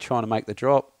day, you're trying to make the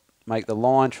drop, make the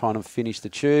line, trying to finish the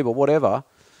tube or whatever.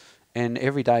 And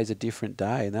every day is a different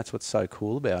day, and that's what's so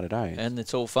cool about it, eh? And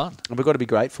it's all fun. And we've got to be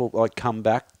grateful, come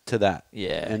back to that.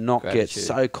 Yeah. And not gratitude. get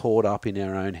so caught up in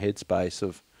our own headspace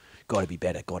of, got to be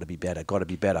better,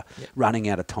 Yep. running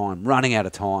out of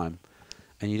time.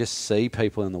 And you just see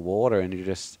people in the water and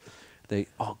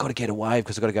got to get a wave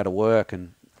because I've got to go to work.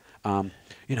 And, I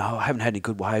haven't had any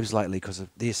good waves lately because of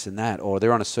this and that. Or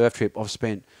they're on a surf trip. I've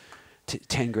spent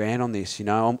 10 grand on this,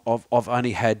 I've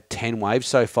only had 10 waves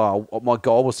so far. My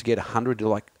goal was to get 100.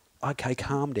 To okay,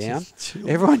 calm down.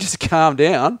 Everyone just calm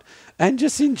down and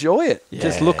just enjoy it. Yeah.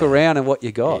 Just look around at what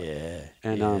you got. Yeah.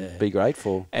 And be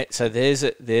grateful. So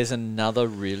there's another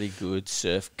really good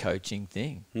surf coaching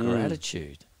thing.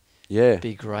 Gratitude. Yeah.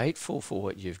 Be grateful for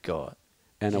what you've got.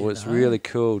 And it was really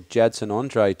cool. Jadson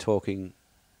Andre talking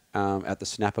at the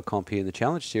Snapper Comp here in the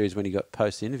Challenge Series when he got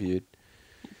post-interviewed.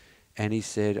 And he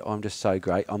said, I'm just so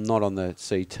great. I'm not on the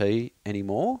CT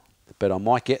anymore, but I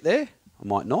might get there. I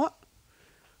might not.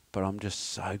 But I'm just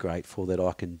so grateful that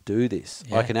I can do this.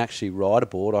 Yeah. I can actually ride a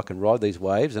board. I can ride these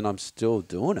waves, and I'm still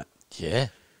doing it. Yeah.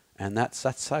 And that's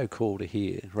so cool to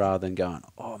hear, rather than going,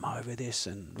 oh, I'm over this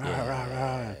and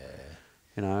rah.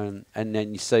 And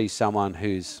then you see someone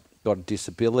who's got a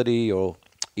disability or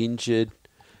injured,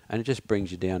 and it just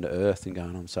brings you down to earth and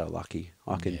going, I'm so lucky.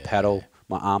 I can paddle,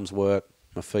 my arms work,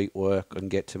 my feet work. I can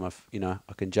get to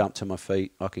I can jump to my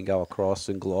feet. I can go across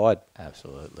and glide.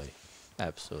 Absolutely.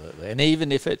 And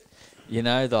even if it,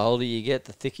 the older you get,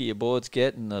 the thicker your boards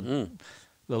get and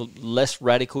the less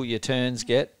radical your turns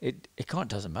get, it kind of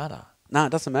doesn't matter. No,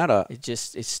 it doesn't matter.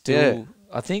 It's still,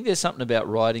 I think there's something about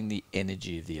riding the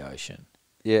energy of the ocean.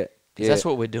 Yeah. Because that's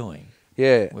what we're doing.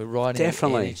 Yeah, we're riding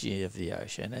definitely. The energy of the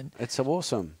ocean, and it's so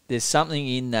awesome. There's something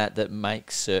in that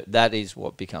makes that is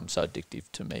what becomes so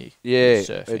addictive to me. Yeah,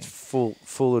 surfing. It's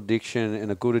full addiction and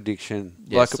a good addiction.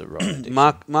 Yes, the right addiction.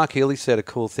 Mark Healy said a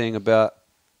cool thing about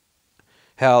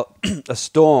how a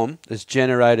storm has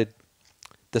generated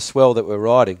the swell that we're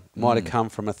riding. Might have come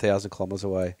from 1,000 kilometres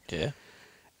away. Yeah,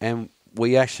 and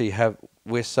we actually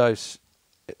we're so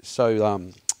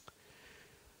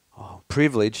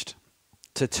privileged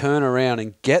to turn around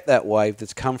and get that wave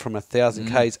that's come from 1,000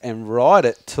 Ks and ride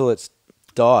it till it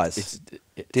dies,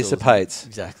 dissipates.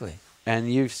 Exactly.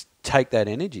 And you take that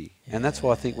energy. Yeah. And that's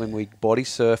why I think when we body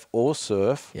surf or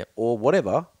surf or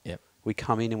whatever, we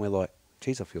come in and we're like,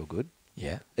 geez, I feel good.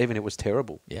 Yeah. Even if it was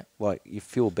terrible. Yeah. Like, you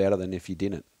feel better than if you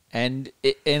didn't. And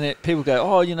people go,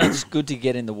 oh, it's good to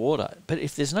get in the water. But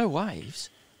if there's no waves,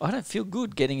 I don't feel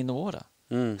good getting in the water.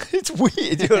 It's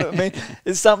weird, you know what I mean?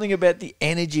 There's something about the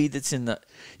energy that's in that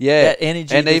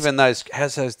energy. And even those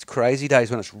crazy days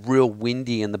when it's real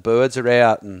windy and the birds are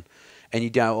out and you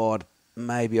go, oh,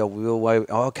 maybe I will.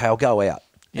 Oh, okay, I'll go out.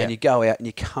 Yeah. And you go out and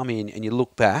you come in and you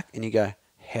look back and you go,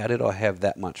 how did I have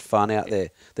that much fun out there?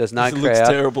 There's no crowd. It looks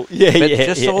terrible. But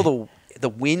just all the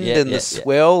wind and the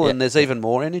swell and there's even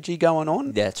more energy going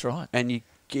on. That's right. And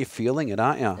you're feeling it,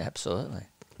 aren't you? Absolutely.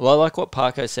 Well, I like what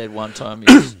Parko said one time.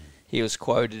 He was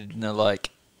quoted in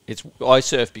I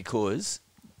surf because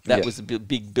that was a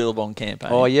big Billabong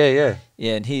campaign. Oh, yeah.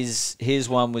 Yeah, and his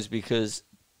one was because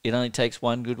it only takes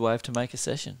one good wave to make a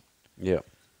session. Yeah.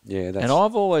 Yeah. And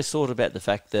I've always thought about the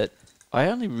fact that I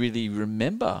only really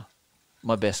remember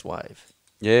my best wave.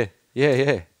 Yeah.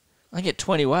 I get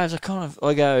 20 waves, I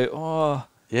go, oh.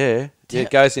 Yeah. It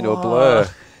goes into a blur.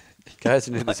 Goes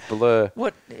into this blur.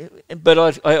 What?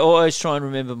 But I always try and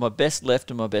remember my best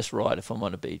left and my best right if I'm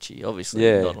on a beachy. Obviously,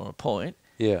 not on a point.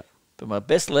 Yeah. But my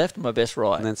best left and my best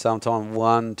right. And then sometime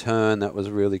one turn that was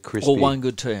really crispy. Or one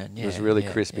good turn, yeah. It was really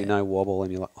crispy, no wobble,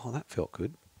 and you're like, oh, that felt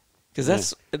good.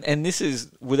 Because and this is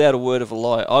without a word of a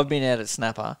lie. I've been out at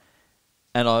Snapper,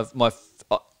 and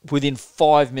within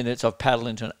 5 minutes I've paddled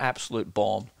into an absolute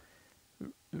bomb,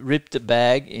 ripped a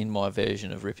bag in my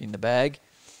version of ripping the bag,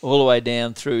 all the way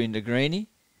down through into Greenie.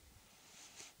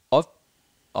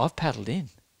 I've paddled in.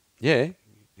 Yeah,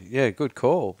 good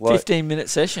call. 15-minute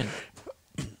session.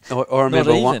 I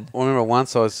remember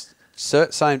once I was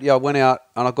same. Yeah, I went out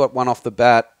and I got one off the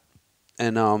bat,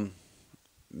 and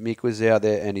Mick was out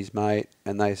there and his mate,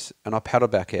 and I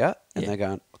paddled back out, and they're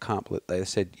going, I can't believe. They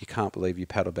said, you can't believe you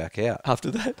paddled back out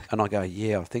after that. And I go,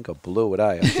 yeah, I think I blew it.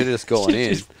 I should have just gone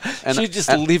in. You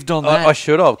just lived on that. I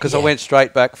should have, because I went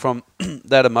straight back from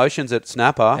that Emotions at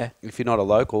Snapper. If you're not a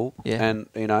local, and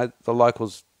the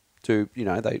locals do,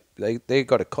 they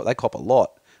cop a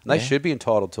lot. And they should be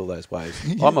entitled to all those waves.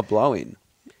 I'm a blow-in.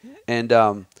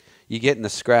 And you get in the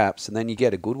scraps, and then you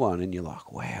get a good one, and you're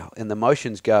like, wow. And the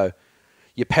emotions go,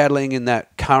 you're paddling in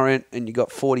that current, and you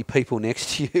got 40 people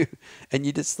next to you, and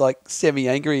you're just like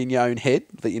semi-angry in your own head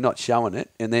that you're not showing it.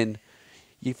 And then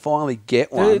you finally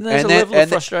get one. And there's a level of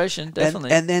frustration,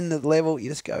 definitely. And then the level, you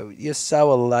just go, you're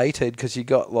so elated because you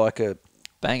got like a...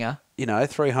 banger.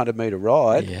 300-metre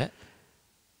ride. Yeah.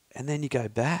 And then you go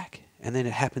back. And then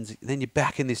it happens. Then you're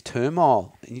back in this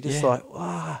turmoil, and you're just like,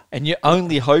 wow. And you're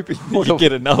only hoping you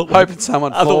get another one. Hoping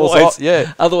someone falls off.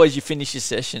 Yeah. Otherwise, you finish your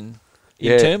session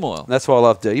in turmoil. That's why I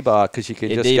love D-bar, because you can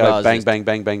just go bang, bang,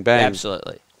 bang, bang, bang.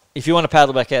 Absolutely. If you want to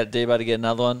paddle back out at D-bar to get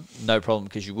another one, no problem,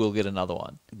 because you will get another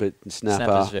one. But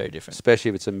Snapper is very different. Especially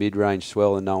if it's a mid-range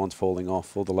swell and no one's falling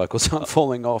off, all the locals aren't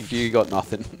falling off. You got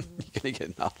nothing. You're going to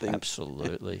get nothing.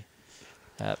 Absolutely.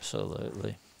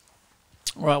 Absolutely.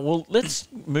 Right, well, let's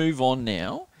move on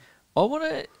now. I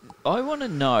want to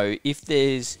know if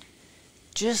there's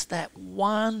just that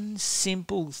one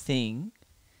simple thing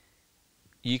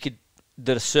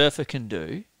that a surfer can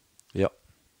do. Yep.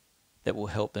 That will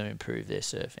help them improve their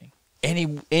surfing.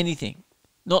 Anything.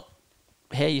 Not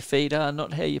how your feet are,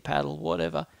 not how you paddle,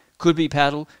 whatever. Could be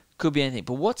paddle, could be anything.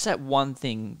 But what's that one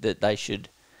thing that they should...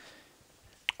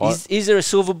 Is there a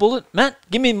silver bullet? Matt,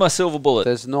 give me my silver bullet.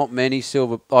 There's not many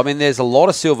silver... I mean, there's a lot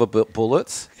of silver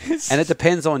bullets, and it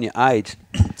depends on your age.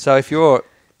 So if you're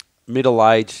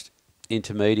middle-aged,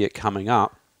 intermediate coming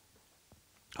up,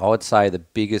 I would say the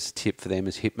biggest tip for them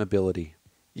is hip mobility.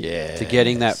 Yeah. To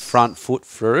getting that front foot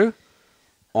through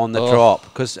on the drop.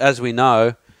 Because as we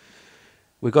know,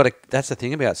 we've got to... That's the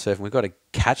thing about surfing. We've got to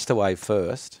catch the wave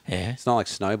first. Yeah. It's not like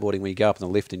snowboarding where you go up in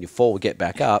the lift and you fall, get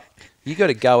back up. You got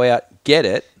to go out, get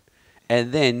it,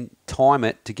 and then time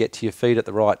it to get to your feet at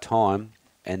the right time,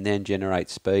 and then generate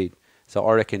speed. So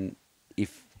I reckon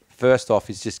if first off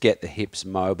is just get the hips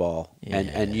mobile,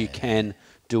 and you can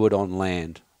do it on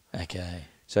land. Okay.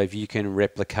 So if you can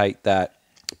replicate that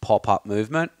pop-up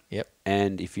movement,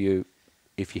 and if your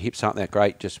hips aren't that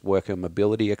great, just work on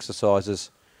mobility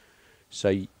exercises.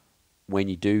 So when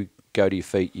you do go to your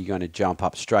feet, you're going to jump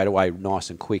up straight away nice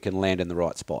and quick and land in the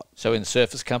right spot. So when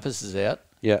Surface Compass is out,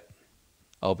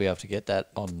 I'll be able to get that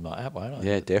on my app, won't I?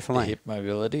 Yeah, definitely. The hip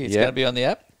mobility. It's going to be on the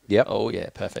app? Yep. Oh, yeah,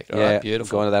 perfect. All right,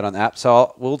 beautiful. Going to that on the app.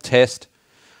 So we'll test,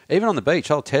 even on the beach,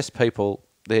 I'll test people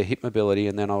their hip mobility,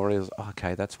 and then I realised,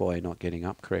 okay, that's why you're not getting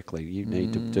up correctly. You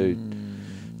need to do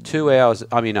 2 hours.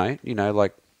 I mean,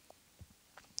 like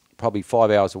probably 5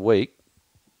 hours a week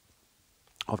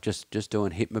of just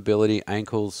doing hip mobility,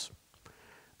 ankles,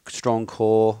 strong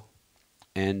core,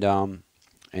 and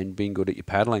being good at your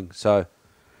paddling. So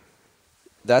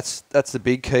that's the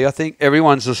big key. I think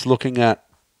everyone's just looking at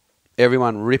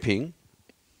everyone ripping.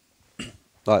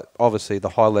 Like obviously the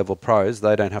high level pros,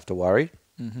 they don't have to worry.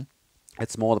 Mm-hmm.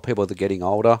 It's more the people that are getting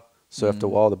older, surfed a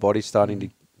while, the body's starting to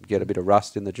get a bit of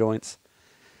rust in the joints.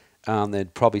 They're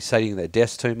probably sitting at their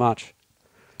desk too much.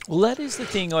 Well, that is the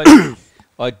thing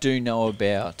I do know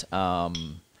about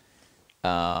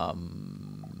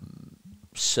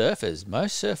surfers.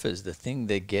 Most surfers, the thing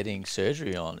they're getting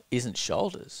surgery on isn't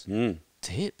shoulders. It's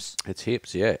hips. It's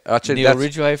hips, yeah. Actually, Neil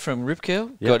Ridgway from Rip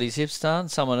Curl got his hips done.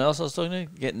 Someone else I was talking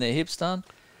to getting their hips done.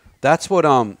 That's what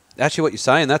actually what you're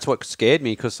saying. That's what scared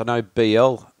me, because I know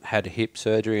BL had hip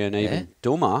surgery, and even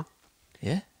Duma.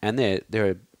 Yeah. And they're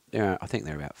I think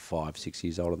they're about 5-6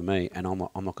 years older than me, and I'm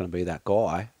not going to be that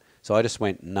guy. So I just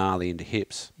went gnarly into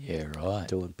hips. Yeah, right.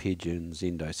 Doing pigeons,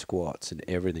 Indo squats, and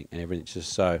everything. It's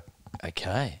just so.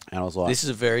 Okay. And I was like, this is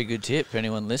a very good tip for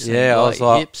anyone listening. Yeah, I was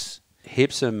like, hips.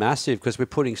 Hips are massive, because we're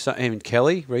putting even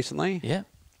Kelly recently. Yeah.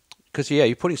 Because,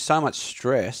 you're putting so much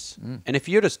stress. And if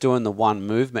you're just doing the one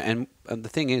movement, and the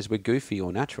thing is, we're goofy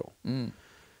or natural.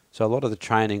 So a lot of the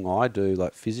training I do,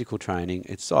 like physical training,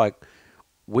 it's like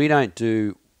we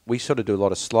sort of do a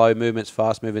lot of slow movements,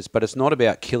 fast movements, but it's not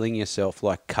about killing yourself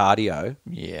like cardio.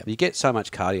 Yeah. You get so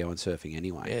much cardio in surfing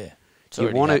anyway. Yeah.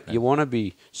 You want to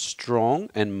be strong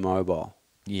and mobile.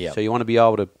 Yeah. So you want to be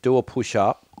able to do a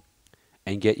push-up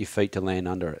and get your feet to land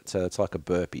under it. So it's like a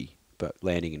burpee, but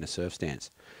landing in a surf stance.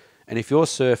 And if you're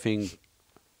surfing,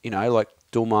 like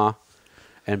Duma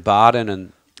and Barden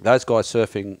and those guys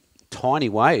surfing tiny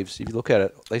waves, if you look at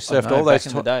it, they surfed all those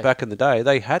back in the day.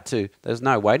 They had to. There's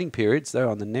no waiting periods. They're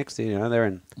on the next, they're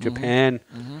in Japan,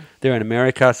 they're in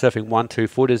America surfing 1-2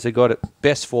 footers. They got it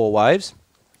best 4 waves.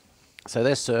 So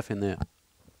they're surfing their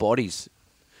bodies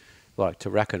like to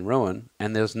rack and ruin,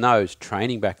 and there was no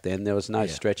training back then. There was no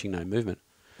stretching, no movement.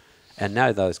 And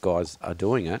now those guys are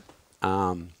doing it,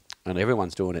 and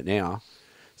everyone's doing it now.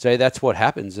 So that's what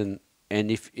happens. And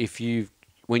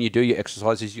when you do your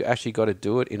exercises, you actually got to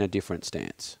do it in a different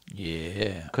stance.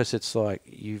 Yeah. Because it's like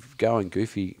you're going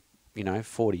goofy,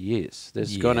 40 years.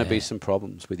 There's going to be some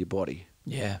problems with your body.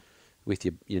 Yeah. With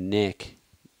your neck,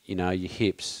 your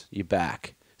hips, your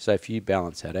back. So if you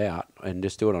balance that out and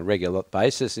just do it on a regular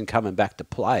basis and coming back to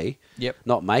play,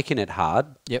 not making it hard.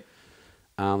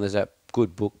 There's that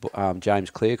good book,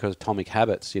 James Clear, called Atomic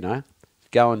Habits,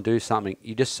 Go and do something.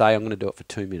 You just say, I'm going to do it for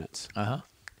 2 minutes.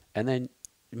 And then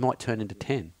it might turn into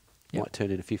 10. It might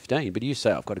turn into 15. But you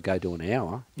say, I've got to go do an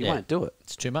hour. You won't do it.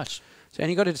 It's too much. So,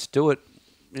 and you got to just do it.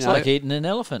 It's like eating an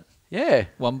elephant. Yeah.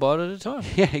 One bite at a time.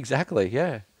 Yeah, exactly.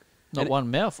 Yeah. Not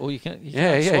one mouthful. You can't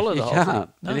swallow the whole thing.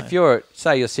 No. And if you're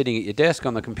sitting at your desk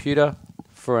on the computer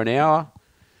for an hour,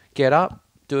 get up,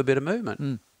 do a bit of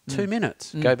movement. 2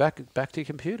 minutes. Go back to your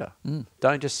computer.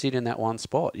 Don't just sit in that one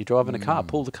spot. You're driving a car,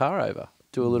 pull the car over.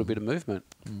 Do a little bit of movement.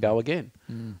 Go again.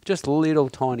 Just little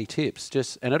tiny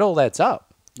tips. And it all adds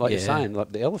up. Like you're saying,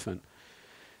 like the elephant.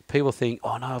 People think,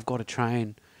 oh no, I've got to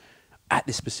train at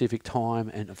this specific time,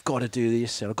 and I've got to do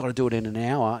this, and I've got to do it in an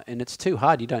hour, and it's too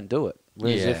hard. You don't do it.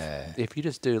 Whereas if you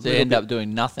just do a little bit, end up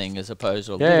doing nothing as opposed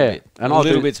to a little bit. And a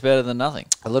little bit's better than nothing.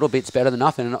 A little bit's better than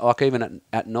nothing. And like even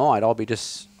at night,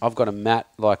 I've got a mat,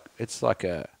 it's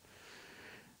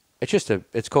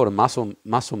called a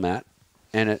muscle mat,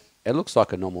 and it looks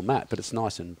like a normal mat, but it's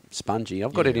nice and spongy.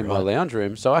 I've got it in my lounge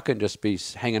room, so I can just be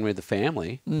hanging with the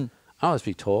family. I'll just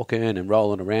be talking and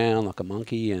rolling around like a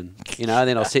monkey, and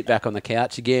then I'll sit back on the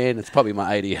couch again. It's probably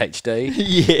my ADHD.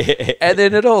 Yeah. And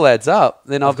then it all adds up.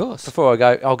 Then of course. Before I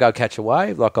go, I'll go catch a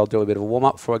wave. Like I'll do a bit of a warm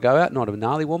up before I go out. Not a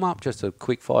gnarly warm up, just a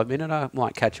quick 5-minute. I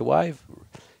might catch a wave,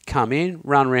 come in,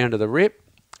 run around to the rip.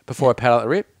 Before I paddle at the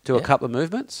rip, do a couple of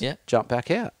movements, jump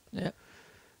back out. Yeah.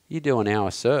 You do an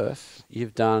hour surf,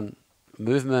 you've done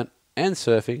movement and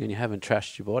surfing, and you haven't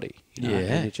trashed your body.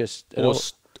 And it just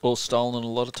or stolen a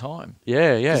lot of time.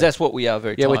 Yeah. Because that's what we are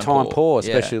very we're time poor,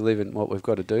 especially living what we've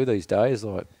got to do these days,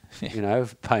 like,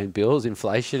 paying bills,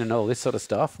 inflation and all this sort of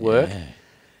stuff, work. Yeah.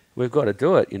 We've got to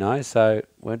do it, so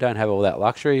we don't have all that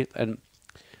luxury. And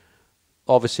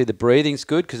obviously the breathing's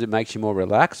good because it makes you more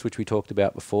relaxed, which we talked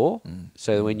about before.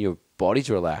 So when your body's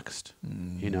relaxed,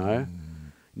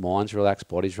 mind's relaxed,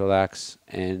 body's relaxed,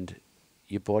 and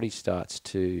your body starts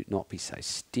to not be so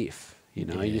stiff. You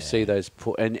just see those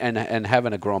and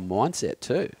having a Grom mindset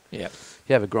too. Yeah,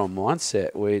 you have a Grom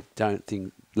mindset where you don't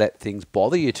let things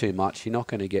bother you too much, you're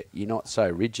not so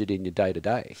rigid in your day to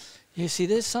day. Yeah, see,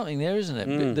 there's something there, isn't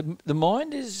it? The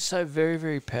mind is so very,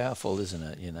 very powerful, isn't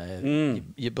it? You know,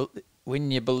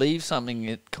 when you believe something,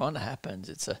 it kind of happens.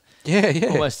 It's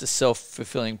almost a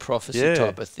self-fulfilling prophecy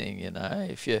type of thing. You know,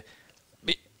 if you're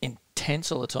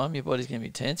intense all the time, your body's going to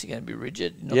be tense. You're going to be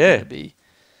rigid. You're not going to be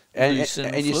loose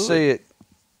and fluid.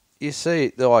 You see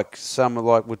it like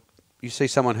you see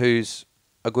someone who's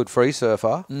a good free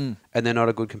surfer and they're not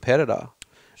a good competitor.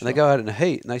 And they go out in the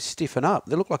heat and they stiffen up.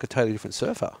 They look like a totally different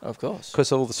surfer. Of course.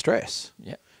 Because of all the stress.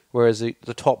 Yeah. Whereas the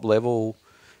top level,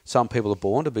 some people are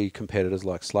born to be competitors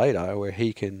like Slater, where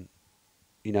he can,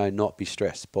 not be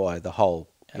stressed by the whole,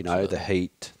 the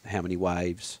heat, how many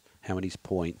waves, how many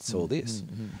points, all this.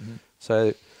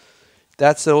 So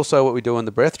that's also what we do in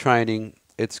the breath training.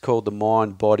 It's called the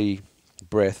mind, body,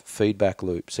 breath feedback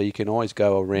loop. So you can always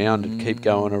go around and keep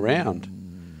going around.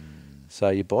 So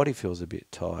your body feels a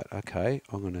bit tight. Okay,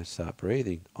 I'm going to start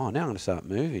breathing. Oh, now I'm going to start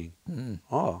moving.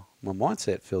 Oh, my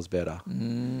mindset feels better.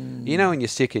 You know when you're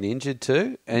sick and injured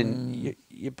too, and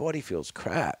your body feels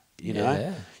crap, you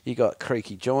know? You got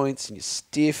creaky joints and you're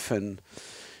stiff and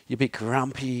you're a bit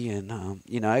grumpy and,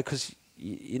 because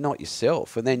you're not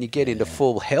yourself. And then you get into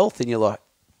full health and you're like,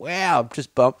 wow, I'm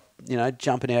just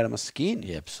jumping out of my skin.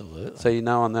 Yeah, absolutely. So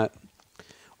on that,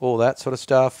 all that sort of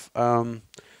stuff.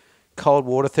 Cold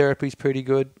water therapy is pretty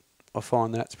good. I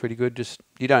find that's pretty good. Just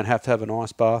you don't have to have an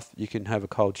ice bath. You can have a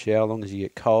cold shower as long as you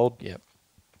get cold. Yep.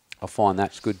 I find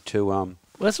that's good too. Well,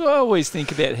 that's what I always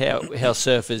think about how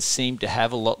surfers seem to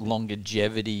have a lot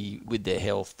longevity with their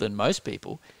health than most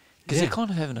people because they're kind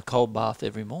of having a cold bath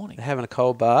every morning. They're having a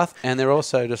cold bath, and they're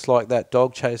also just like that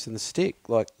dog chasing the stick.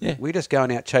 Like we're just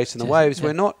going out chasing the waves. Yeah.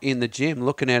 We're not in the gym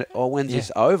looking at when's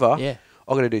this over? Yeah.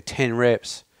 I've got to do 10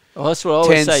 reps. Well, that's what I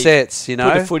always say. 10 sets, Put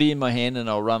a footy in my hand and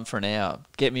I'll run for an hour.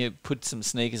 Put some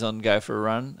sneakers on, go for a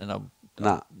run, and I'm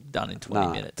done in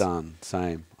 20 minutes. Done.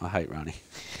 Same. I hate running.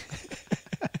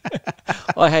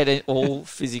 I hate all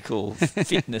physical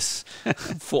fitness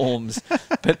forms.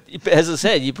 But as I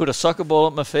said, you put a soccer ball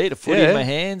at my feet, a footy in my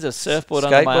hands, a surfboard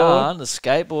under my arm, a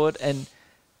skateboard, and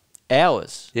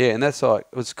hours. Yeah, and that's it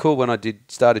was cool when I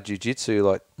started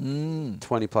jiu-jitsu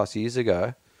 20 plus years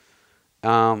ago.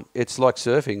 It's like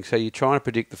surfing, so you're trying to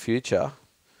predict the future.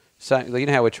 So you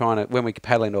know how when we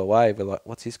paddle into a wave, we're like,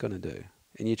 what's this going to do?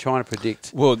 And you're trying to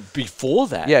predict. Well, before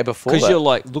that. Yeah, before that. Because you're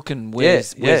like looking,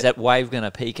 where's that wave going to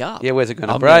peak up? Yeah, where's it going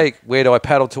to break? Where do I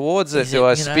paddle towards it? Do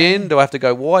I spin? Do I have to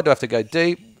go wide? Do I have to go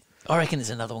deep? I reckon there's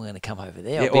another one going to come over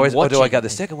there. Yeah, or do I go the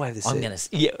second wave?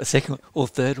 A second or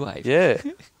third wave. Yeah.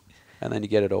 And then you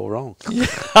get it all wrong.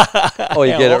 Or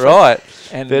you get it right.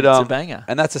 And it's a banger.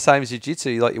 And that's the same as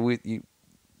jiu-jitsu. Like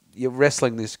you're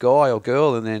wrestling this guy or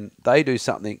girl, and then they do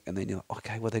something, and then you're like,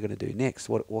 okay, what are they going to do next?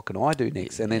 What can I do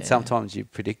next? And then sometimes you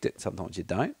predict it, sometimes you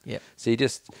don't. Yeah. So you're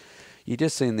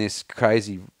just in this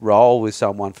crazy roll with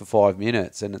someone for 5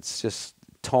 minutes, and it's just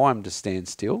time to stand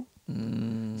still.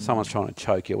 Someone's trying to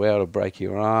choke you out or break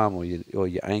your arm or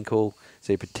your ankle,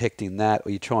 so you're protecting that,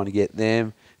 or you're trying to get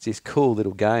them. It's this cool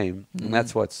little game, and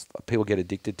that's why people get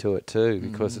addicted to it too,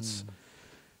 because it's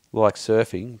like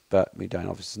surfing, but we don't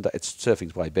obviously.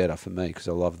 Surfing's way better for me because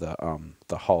I love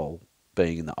the whole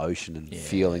being in the ocean and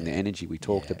feeling the energy we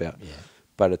talked about. Yeah.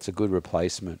 But it's a good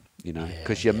replacement,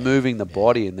 because you're moving the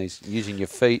body and using your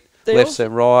feet, lefts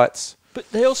and rights. But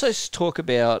they also talk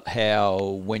about how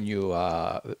when you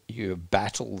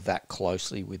battle that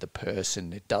closely with a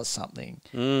person, it does something.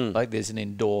 Like there's an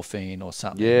endorphin or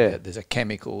something. Yeah. There's a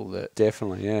chemical that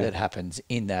definitely that happens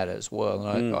in that as well.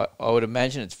 And I would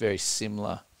imagine it's very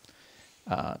similar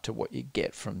to what you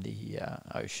get from the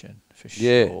ocean for sure.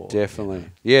 Yeah, definitely.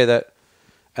 Yeah,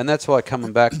 and that's why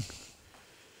coming back,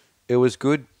 it was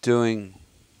good doing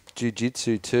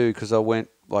jiu-jitsu too, because I went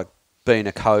being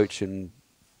a coach and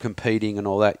competing and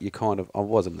all that. I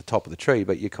wasn't the top of the tree,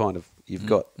 but you've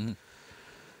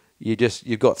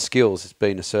got skills as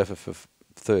being a surfer for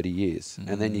 30 years,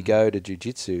 and then you go to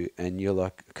jiu-jitsu and you're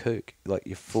like a kook, like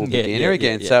you're full beginner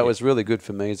again. So it was really good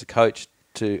for me as a coach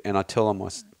and I tell them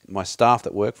my staff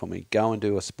that work for me, go and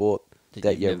do a sport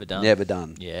that you've never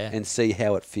done, and see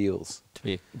how it feels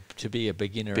to be a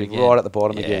beginner be again. right at the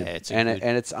bottom again. And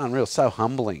it's unreal, so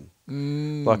humbling.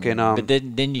 But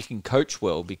then you can coach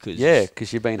well because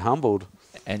you've been humbled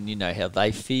and you know how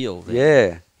they feel.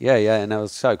 Then. And that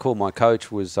was so cool. My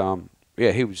coach was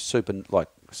he was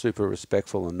super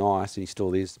respectful and nice, and he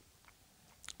still is.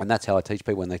 And that's how I teach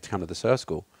people when they come to the surf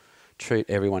school. Treat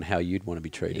everyone how you'd want to be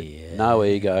treated. No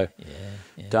ego.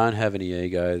 Don't have any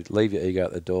ego. Leave your ego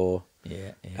at the door.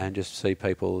 And just see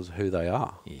people as who they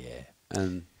are.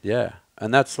 And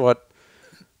that's what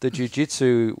the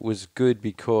jiu-jitsu was good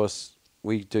because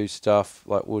we do stuff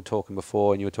like we were talking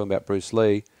before, and you were talking about Bruce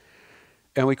Lee,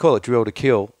 and we call it drill to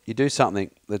kill. You do something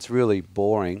that's really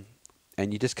boring,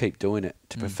 and you just keep doing it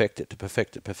to perfect it, to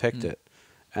perfect it, perfect it,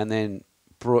 and then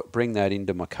bring that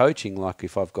into my coaching. Like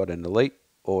if I've got an elite,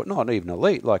 or not even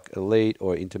elite, like elite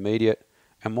or intermediate,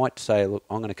 and might say, look,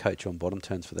 I'm going to coach you on bottom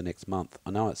turns for the next month.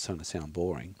 I know it's going to sound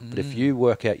boring, but if you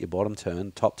work out your bottom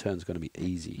turn, top turn's going to be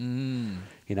easy.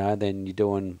 You know, then you're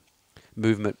doing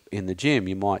movement in the gym.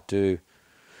 You might do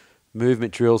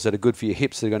movement drills that are good for your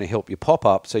hips that are going to help you pop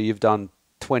up. So you've done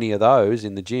 20 of those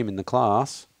in the gym, in the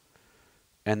class,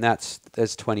 and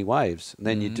there's 20 waves. And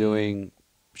then you're doing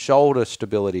shoulder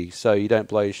stability, so you don't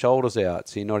blow your shoulders out.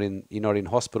 So you're not in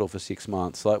hospital for 6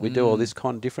 months. Like we do all this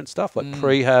kind of different stuff, like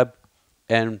prehab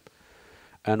and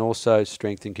also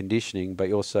strength and conditioning, but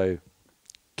you're also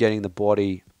getting the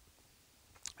body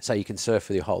so you can surf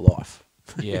for your whole life.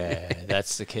 Yeah,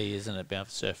 that's the key, isn't it? About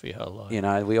to surf for your whole life. You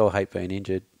know, we all hate being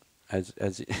injured. As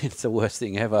it's the worst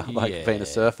thing ever, like being a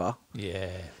surfer. Yeah.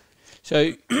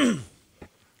 So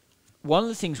one of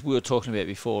the things we were talking about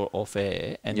before off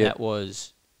air, and that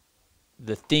was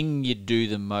the thing you do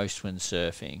the most when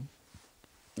surfing.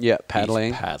 Yeah,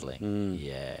 paddling. Is paddling.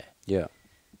 Yeah.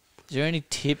 Is there any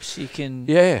tips you can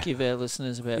give our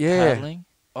listeners about paddling?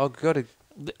 I've got to.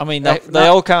 I mean, they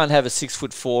all can't have a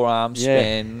 6'4" arm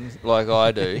span like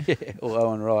I do. Or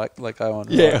Owen Wright, like Owen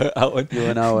Wright. Yeah, Owen. You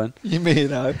and Owen. You, me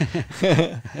and Owen.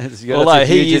 Although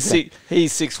he's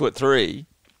 6'3"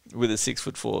 with a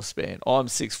 6'4" span. I'm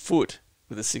 6 foot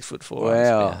with a 6'4" arm span.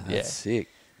 Wow, that's sick.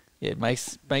 Yeah, it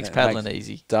makes paddling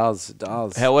easy. It does.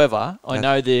 However, I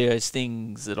know there's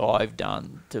things that I've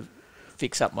done to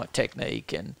fix up my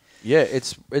technique and. Yeah,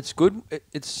 it's good.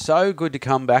 It's so good to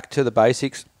come back to the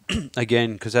basics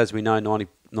again, because as we know, 90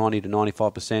 to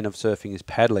 95% of surfing is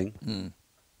paddling.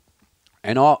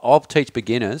 And I'll teach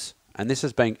beginners, and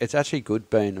it's actually good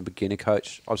being a beginner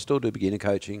coach. I still do beginner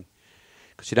coaching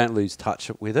because you don't lose touch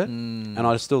with it. And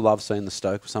I still love seeing the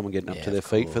stoke of someone getting up to their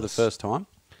feet for the first time.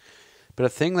 But a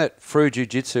thing that through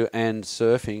jiu-jitsu and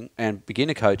surfing and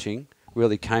beginner coaching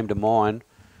really came to mind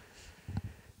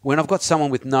when I've got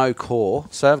someone with no core.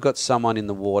 So I've got someone in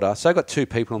the water. So I've got two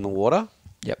people in the water.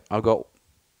 Yep.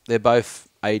 They're both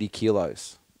 80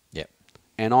 kilos. Yep.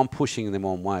 And I'm pushing them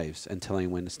on waves and telling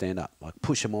them when to stand up. Like,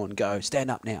 push them on, go,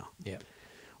 stand up now. Yep.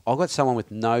 I've got someone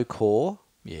with no core.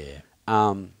 Yeah.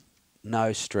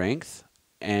 No strength,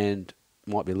 and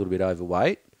might be a little bit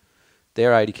overweight.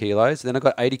 They're 80 kilos. Then I've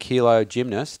got 80 kilo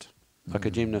gymnast, like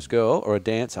a gymnast girl or a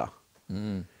dancer.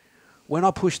 When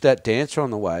I push that dancer on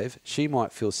the wave, she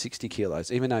might feel 60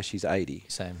 kilos, even though she's 80.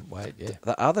 Same weight, yeah.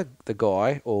 The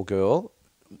guy or girl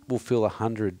will feel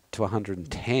 100 to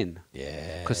 110.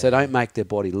 Yeah. Because they don't make their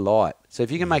body light. So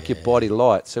if you can make your body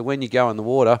light, so when you go in the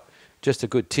water, just a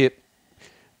good tip,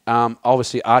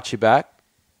 obviously arch your back,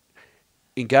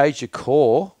 engage your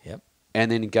core,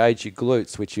 and then engage your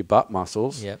glutes, which are your butt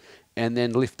muscles, and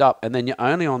then lift up. And then you're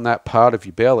only on that part of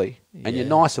your belly, and you're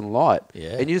nice and light,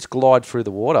 and you just glide through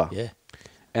the water. Yeah.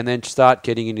 And then start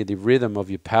getting into the rhythm of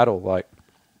your paddle, like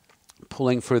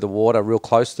pulling through the water real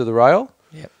close to the rail.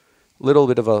 Yep. Little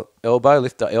bit of a elbow,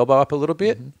 lift the elbow up a little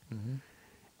bit,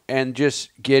 and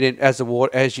just get in as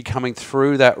you're coming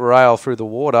through that rail through the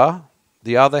water.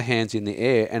 The other hand's in the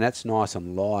air, and that's nice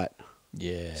and light.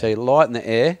 Yeah. So you're light in the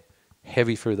air,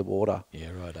 heavy through the water.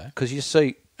 Yeah, righto. Because you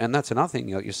see, and that's another thing.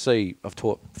 You see, I've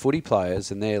taught footy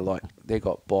players, and they've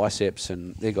got biceps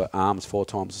and they've got arms 4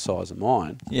 times the size of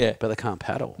mine. Yeah. But they can't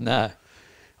paddle. No.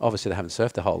 Obviously, they haven't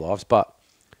surfed their whole lives, but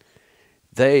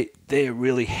they're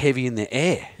really heavy in the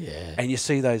air. Yeah. And you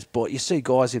see guys in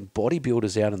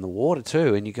bodybuilders out in the water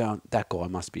too, and you go, that guy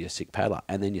must be a sick paddler.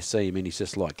 And then you see him, and he's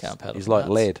just like he's like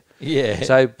lead. Yeah.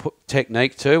 So put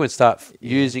technique too, and start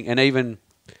using, and even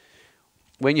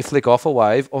when you flick off a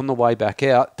wave on the way back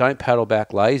out, don't paddle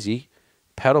back lazy.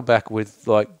 Paddle back with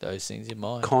like those things in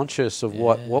mind. Conscious of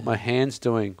what my hand's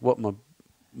doing, what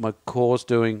my core's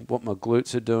doing, what my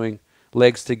glutes are doing,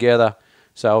 legs together.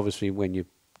 So obviously when you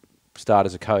start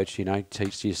as a coach,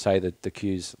 teach you say that the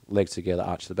cues, legs together,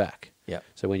 arch the back. Yeah.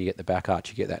 So when you get the back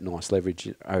arch, you get that nice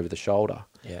leverage over the shoulder.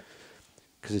 Yeah.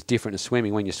 Because it's different to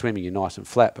swimming. When you're swimming, you're nice and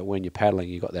flat, but when you're paddling,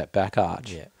 you've got that back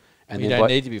arch. Yeah. And you don't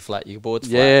need to be flat. Your board's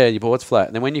flat. Yeah, your board's flat.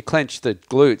 And then when you clench the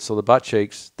glutes or the butt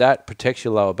cheeks, that protects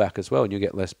your lower back as well, and you'll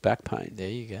get less back pain. There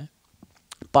you go.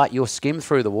 But you'll skim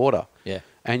through the water. Yeah.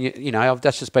 And,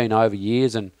 that's just been over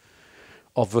years and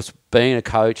of us being a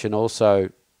coach, and also,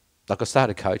 like I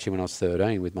started coaching when I was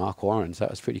 13 with Mark Warren, so that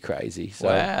was pretty crazy. So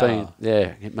wow.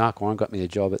 Mark Warren got me the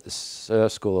job at the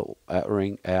surf school at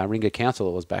Ringer Council,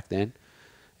 it was back then,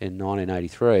 in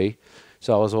 1983.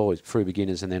 So I was always through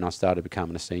beginners, and then I started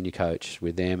becoming a senior coach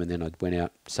with them, and then I went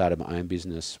out, started my own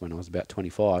business when I was about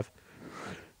 25.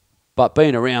 But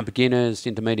being around beginners,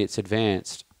 intermediates,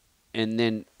 advanced, and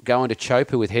then going to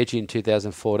Chopa with Hedgie in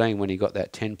 2014 when he got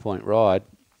that 10-point ride,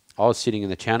 I was sitting in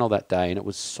the channel that day, and it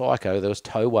was psycho. There was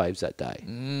tow waves that day.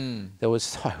 That was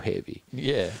so heavy.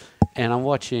 Yeah. And I'm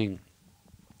watching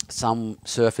some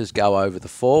surfers go over the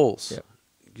falls. Yep.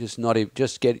 Just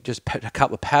a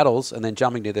couple of paddles and then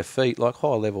jumping to their feet like high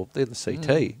level. They're the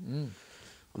CT. I'm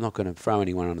not going to throw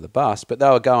anyone under the bus, but they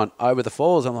were going over the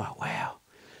falls. I'm like, wow.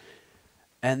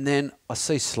 And then I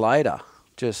see Slater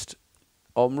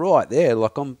I'm right there.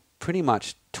 Like I'm pretty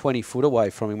much 20 foot away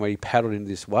from him where he paddled into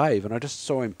this wave. And I just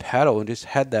saw him paddle and just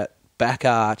had that back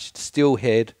arched, still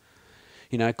head,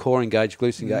 core engaged,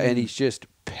 glutes engaged. And he's just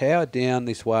powered down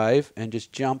this wave and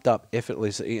just jumped up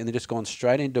effortlessly and then just gone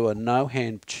straight into a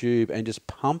no-hand tube and just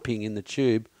pumping in the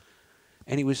tube.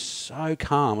 And he was so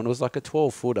calm, and it was like a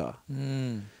 12-footer.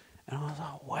 And I was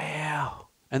like, wow.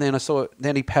 And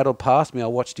then he paddled past me. I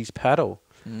watched his paddle.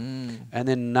 And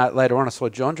then later on I saw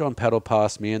John paddle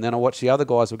past me, and then I watched the other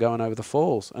guys were going over the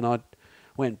falls, and I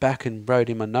went back and wrote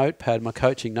in my notepad, my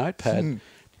coaching notepad,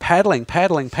 paddling.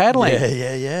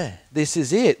 Yeah. This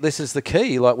is it. This is the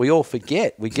key. Like we all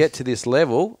forget. We get to this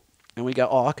level and we go,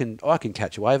 oh, I can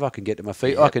catch a wave. I can get to my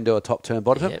feet. I can do a top turn,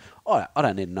 bottom turn. I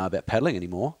don't need to know about paddling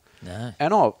anymore. No.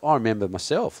 And I remember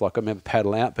myself, like I remember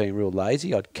paddling out, being real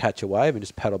lazy. I'd catch a wave and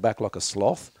just paddle back like a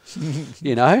sloth,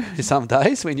 some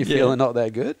days when you're feeling not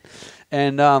that good.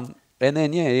 And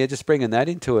then, just bringing that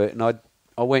into it. And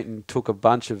I went and took a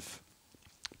bunch of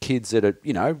kids that are,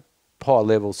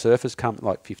 high-level surfers, come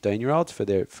like 15-year-olds for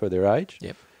their age.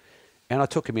 Yep. And I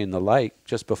took them in the lake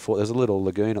just before. There's a little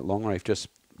lagoon at Longreef just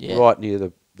right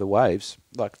near the waves,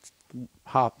 like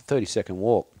 30-second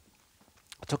walk.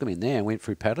 I took them in there and went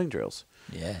through paddling drills.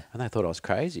 Yeah. And they thought I was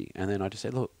crazy. And then I just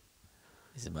said, look.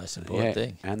 It's the most important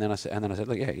thing. And then I said,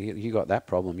 look, you got that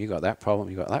problem, you got that problem,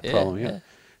 you got that problem. Yeah.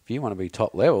 If you want to be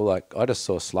top level, like I just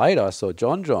saw Slater, I saw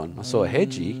John, I saw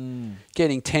Hedgie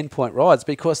getting 10-point rides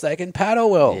because they can paddle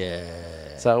well.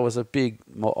 Yeah. So it was a big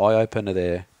eye-opener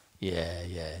there. Yeah.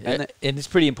 And it's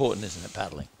pretty important, isn't it,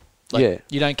 paddling? Like,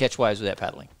 you don't catch waves without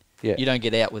paddling. Yeah. You don't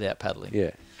get out without paddling.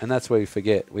 Yeah. And that's where we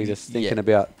forget. We're just thinking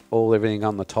about everything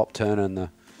on the top turn and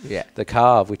the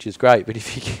carve, which is great. But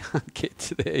if you can't get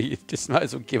to there, you just might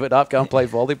as well give it up. Go and play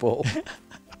volleyball.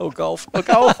 Or golf.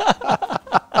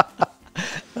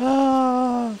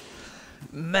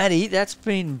 Matty, that's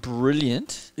been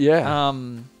brilliant. Yeah.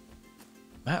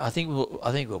 I think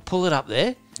we'll pull it up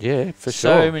there. Yeah, for so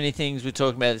sure. So many things we're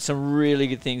talking about. Some really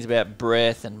good things about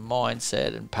breath and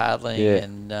mindset and paddling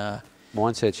and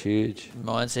mindset's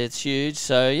huge.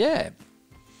 So,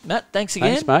 Matt, thanks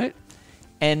again. Thanks, mate.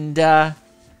 And,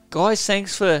 guys,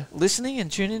 thanks for listening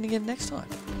and tune in again next time.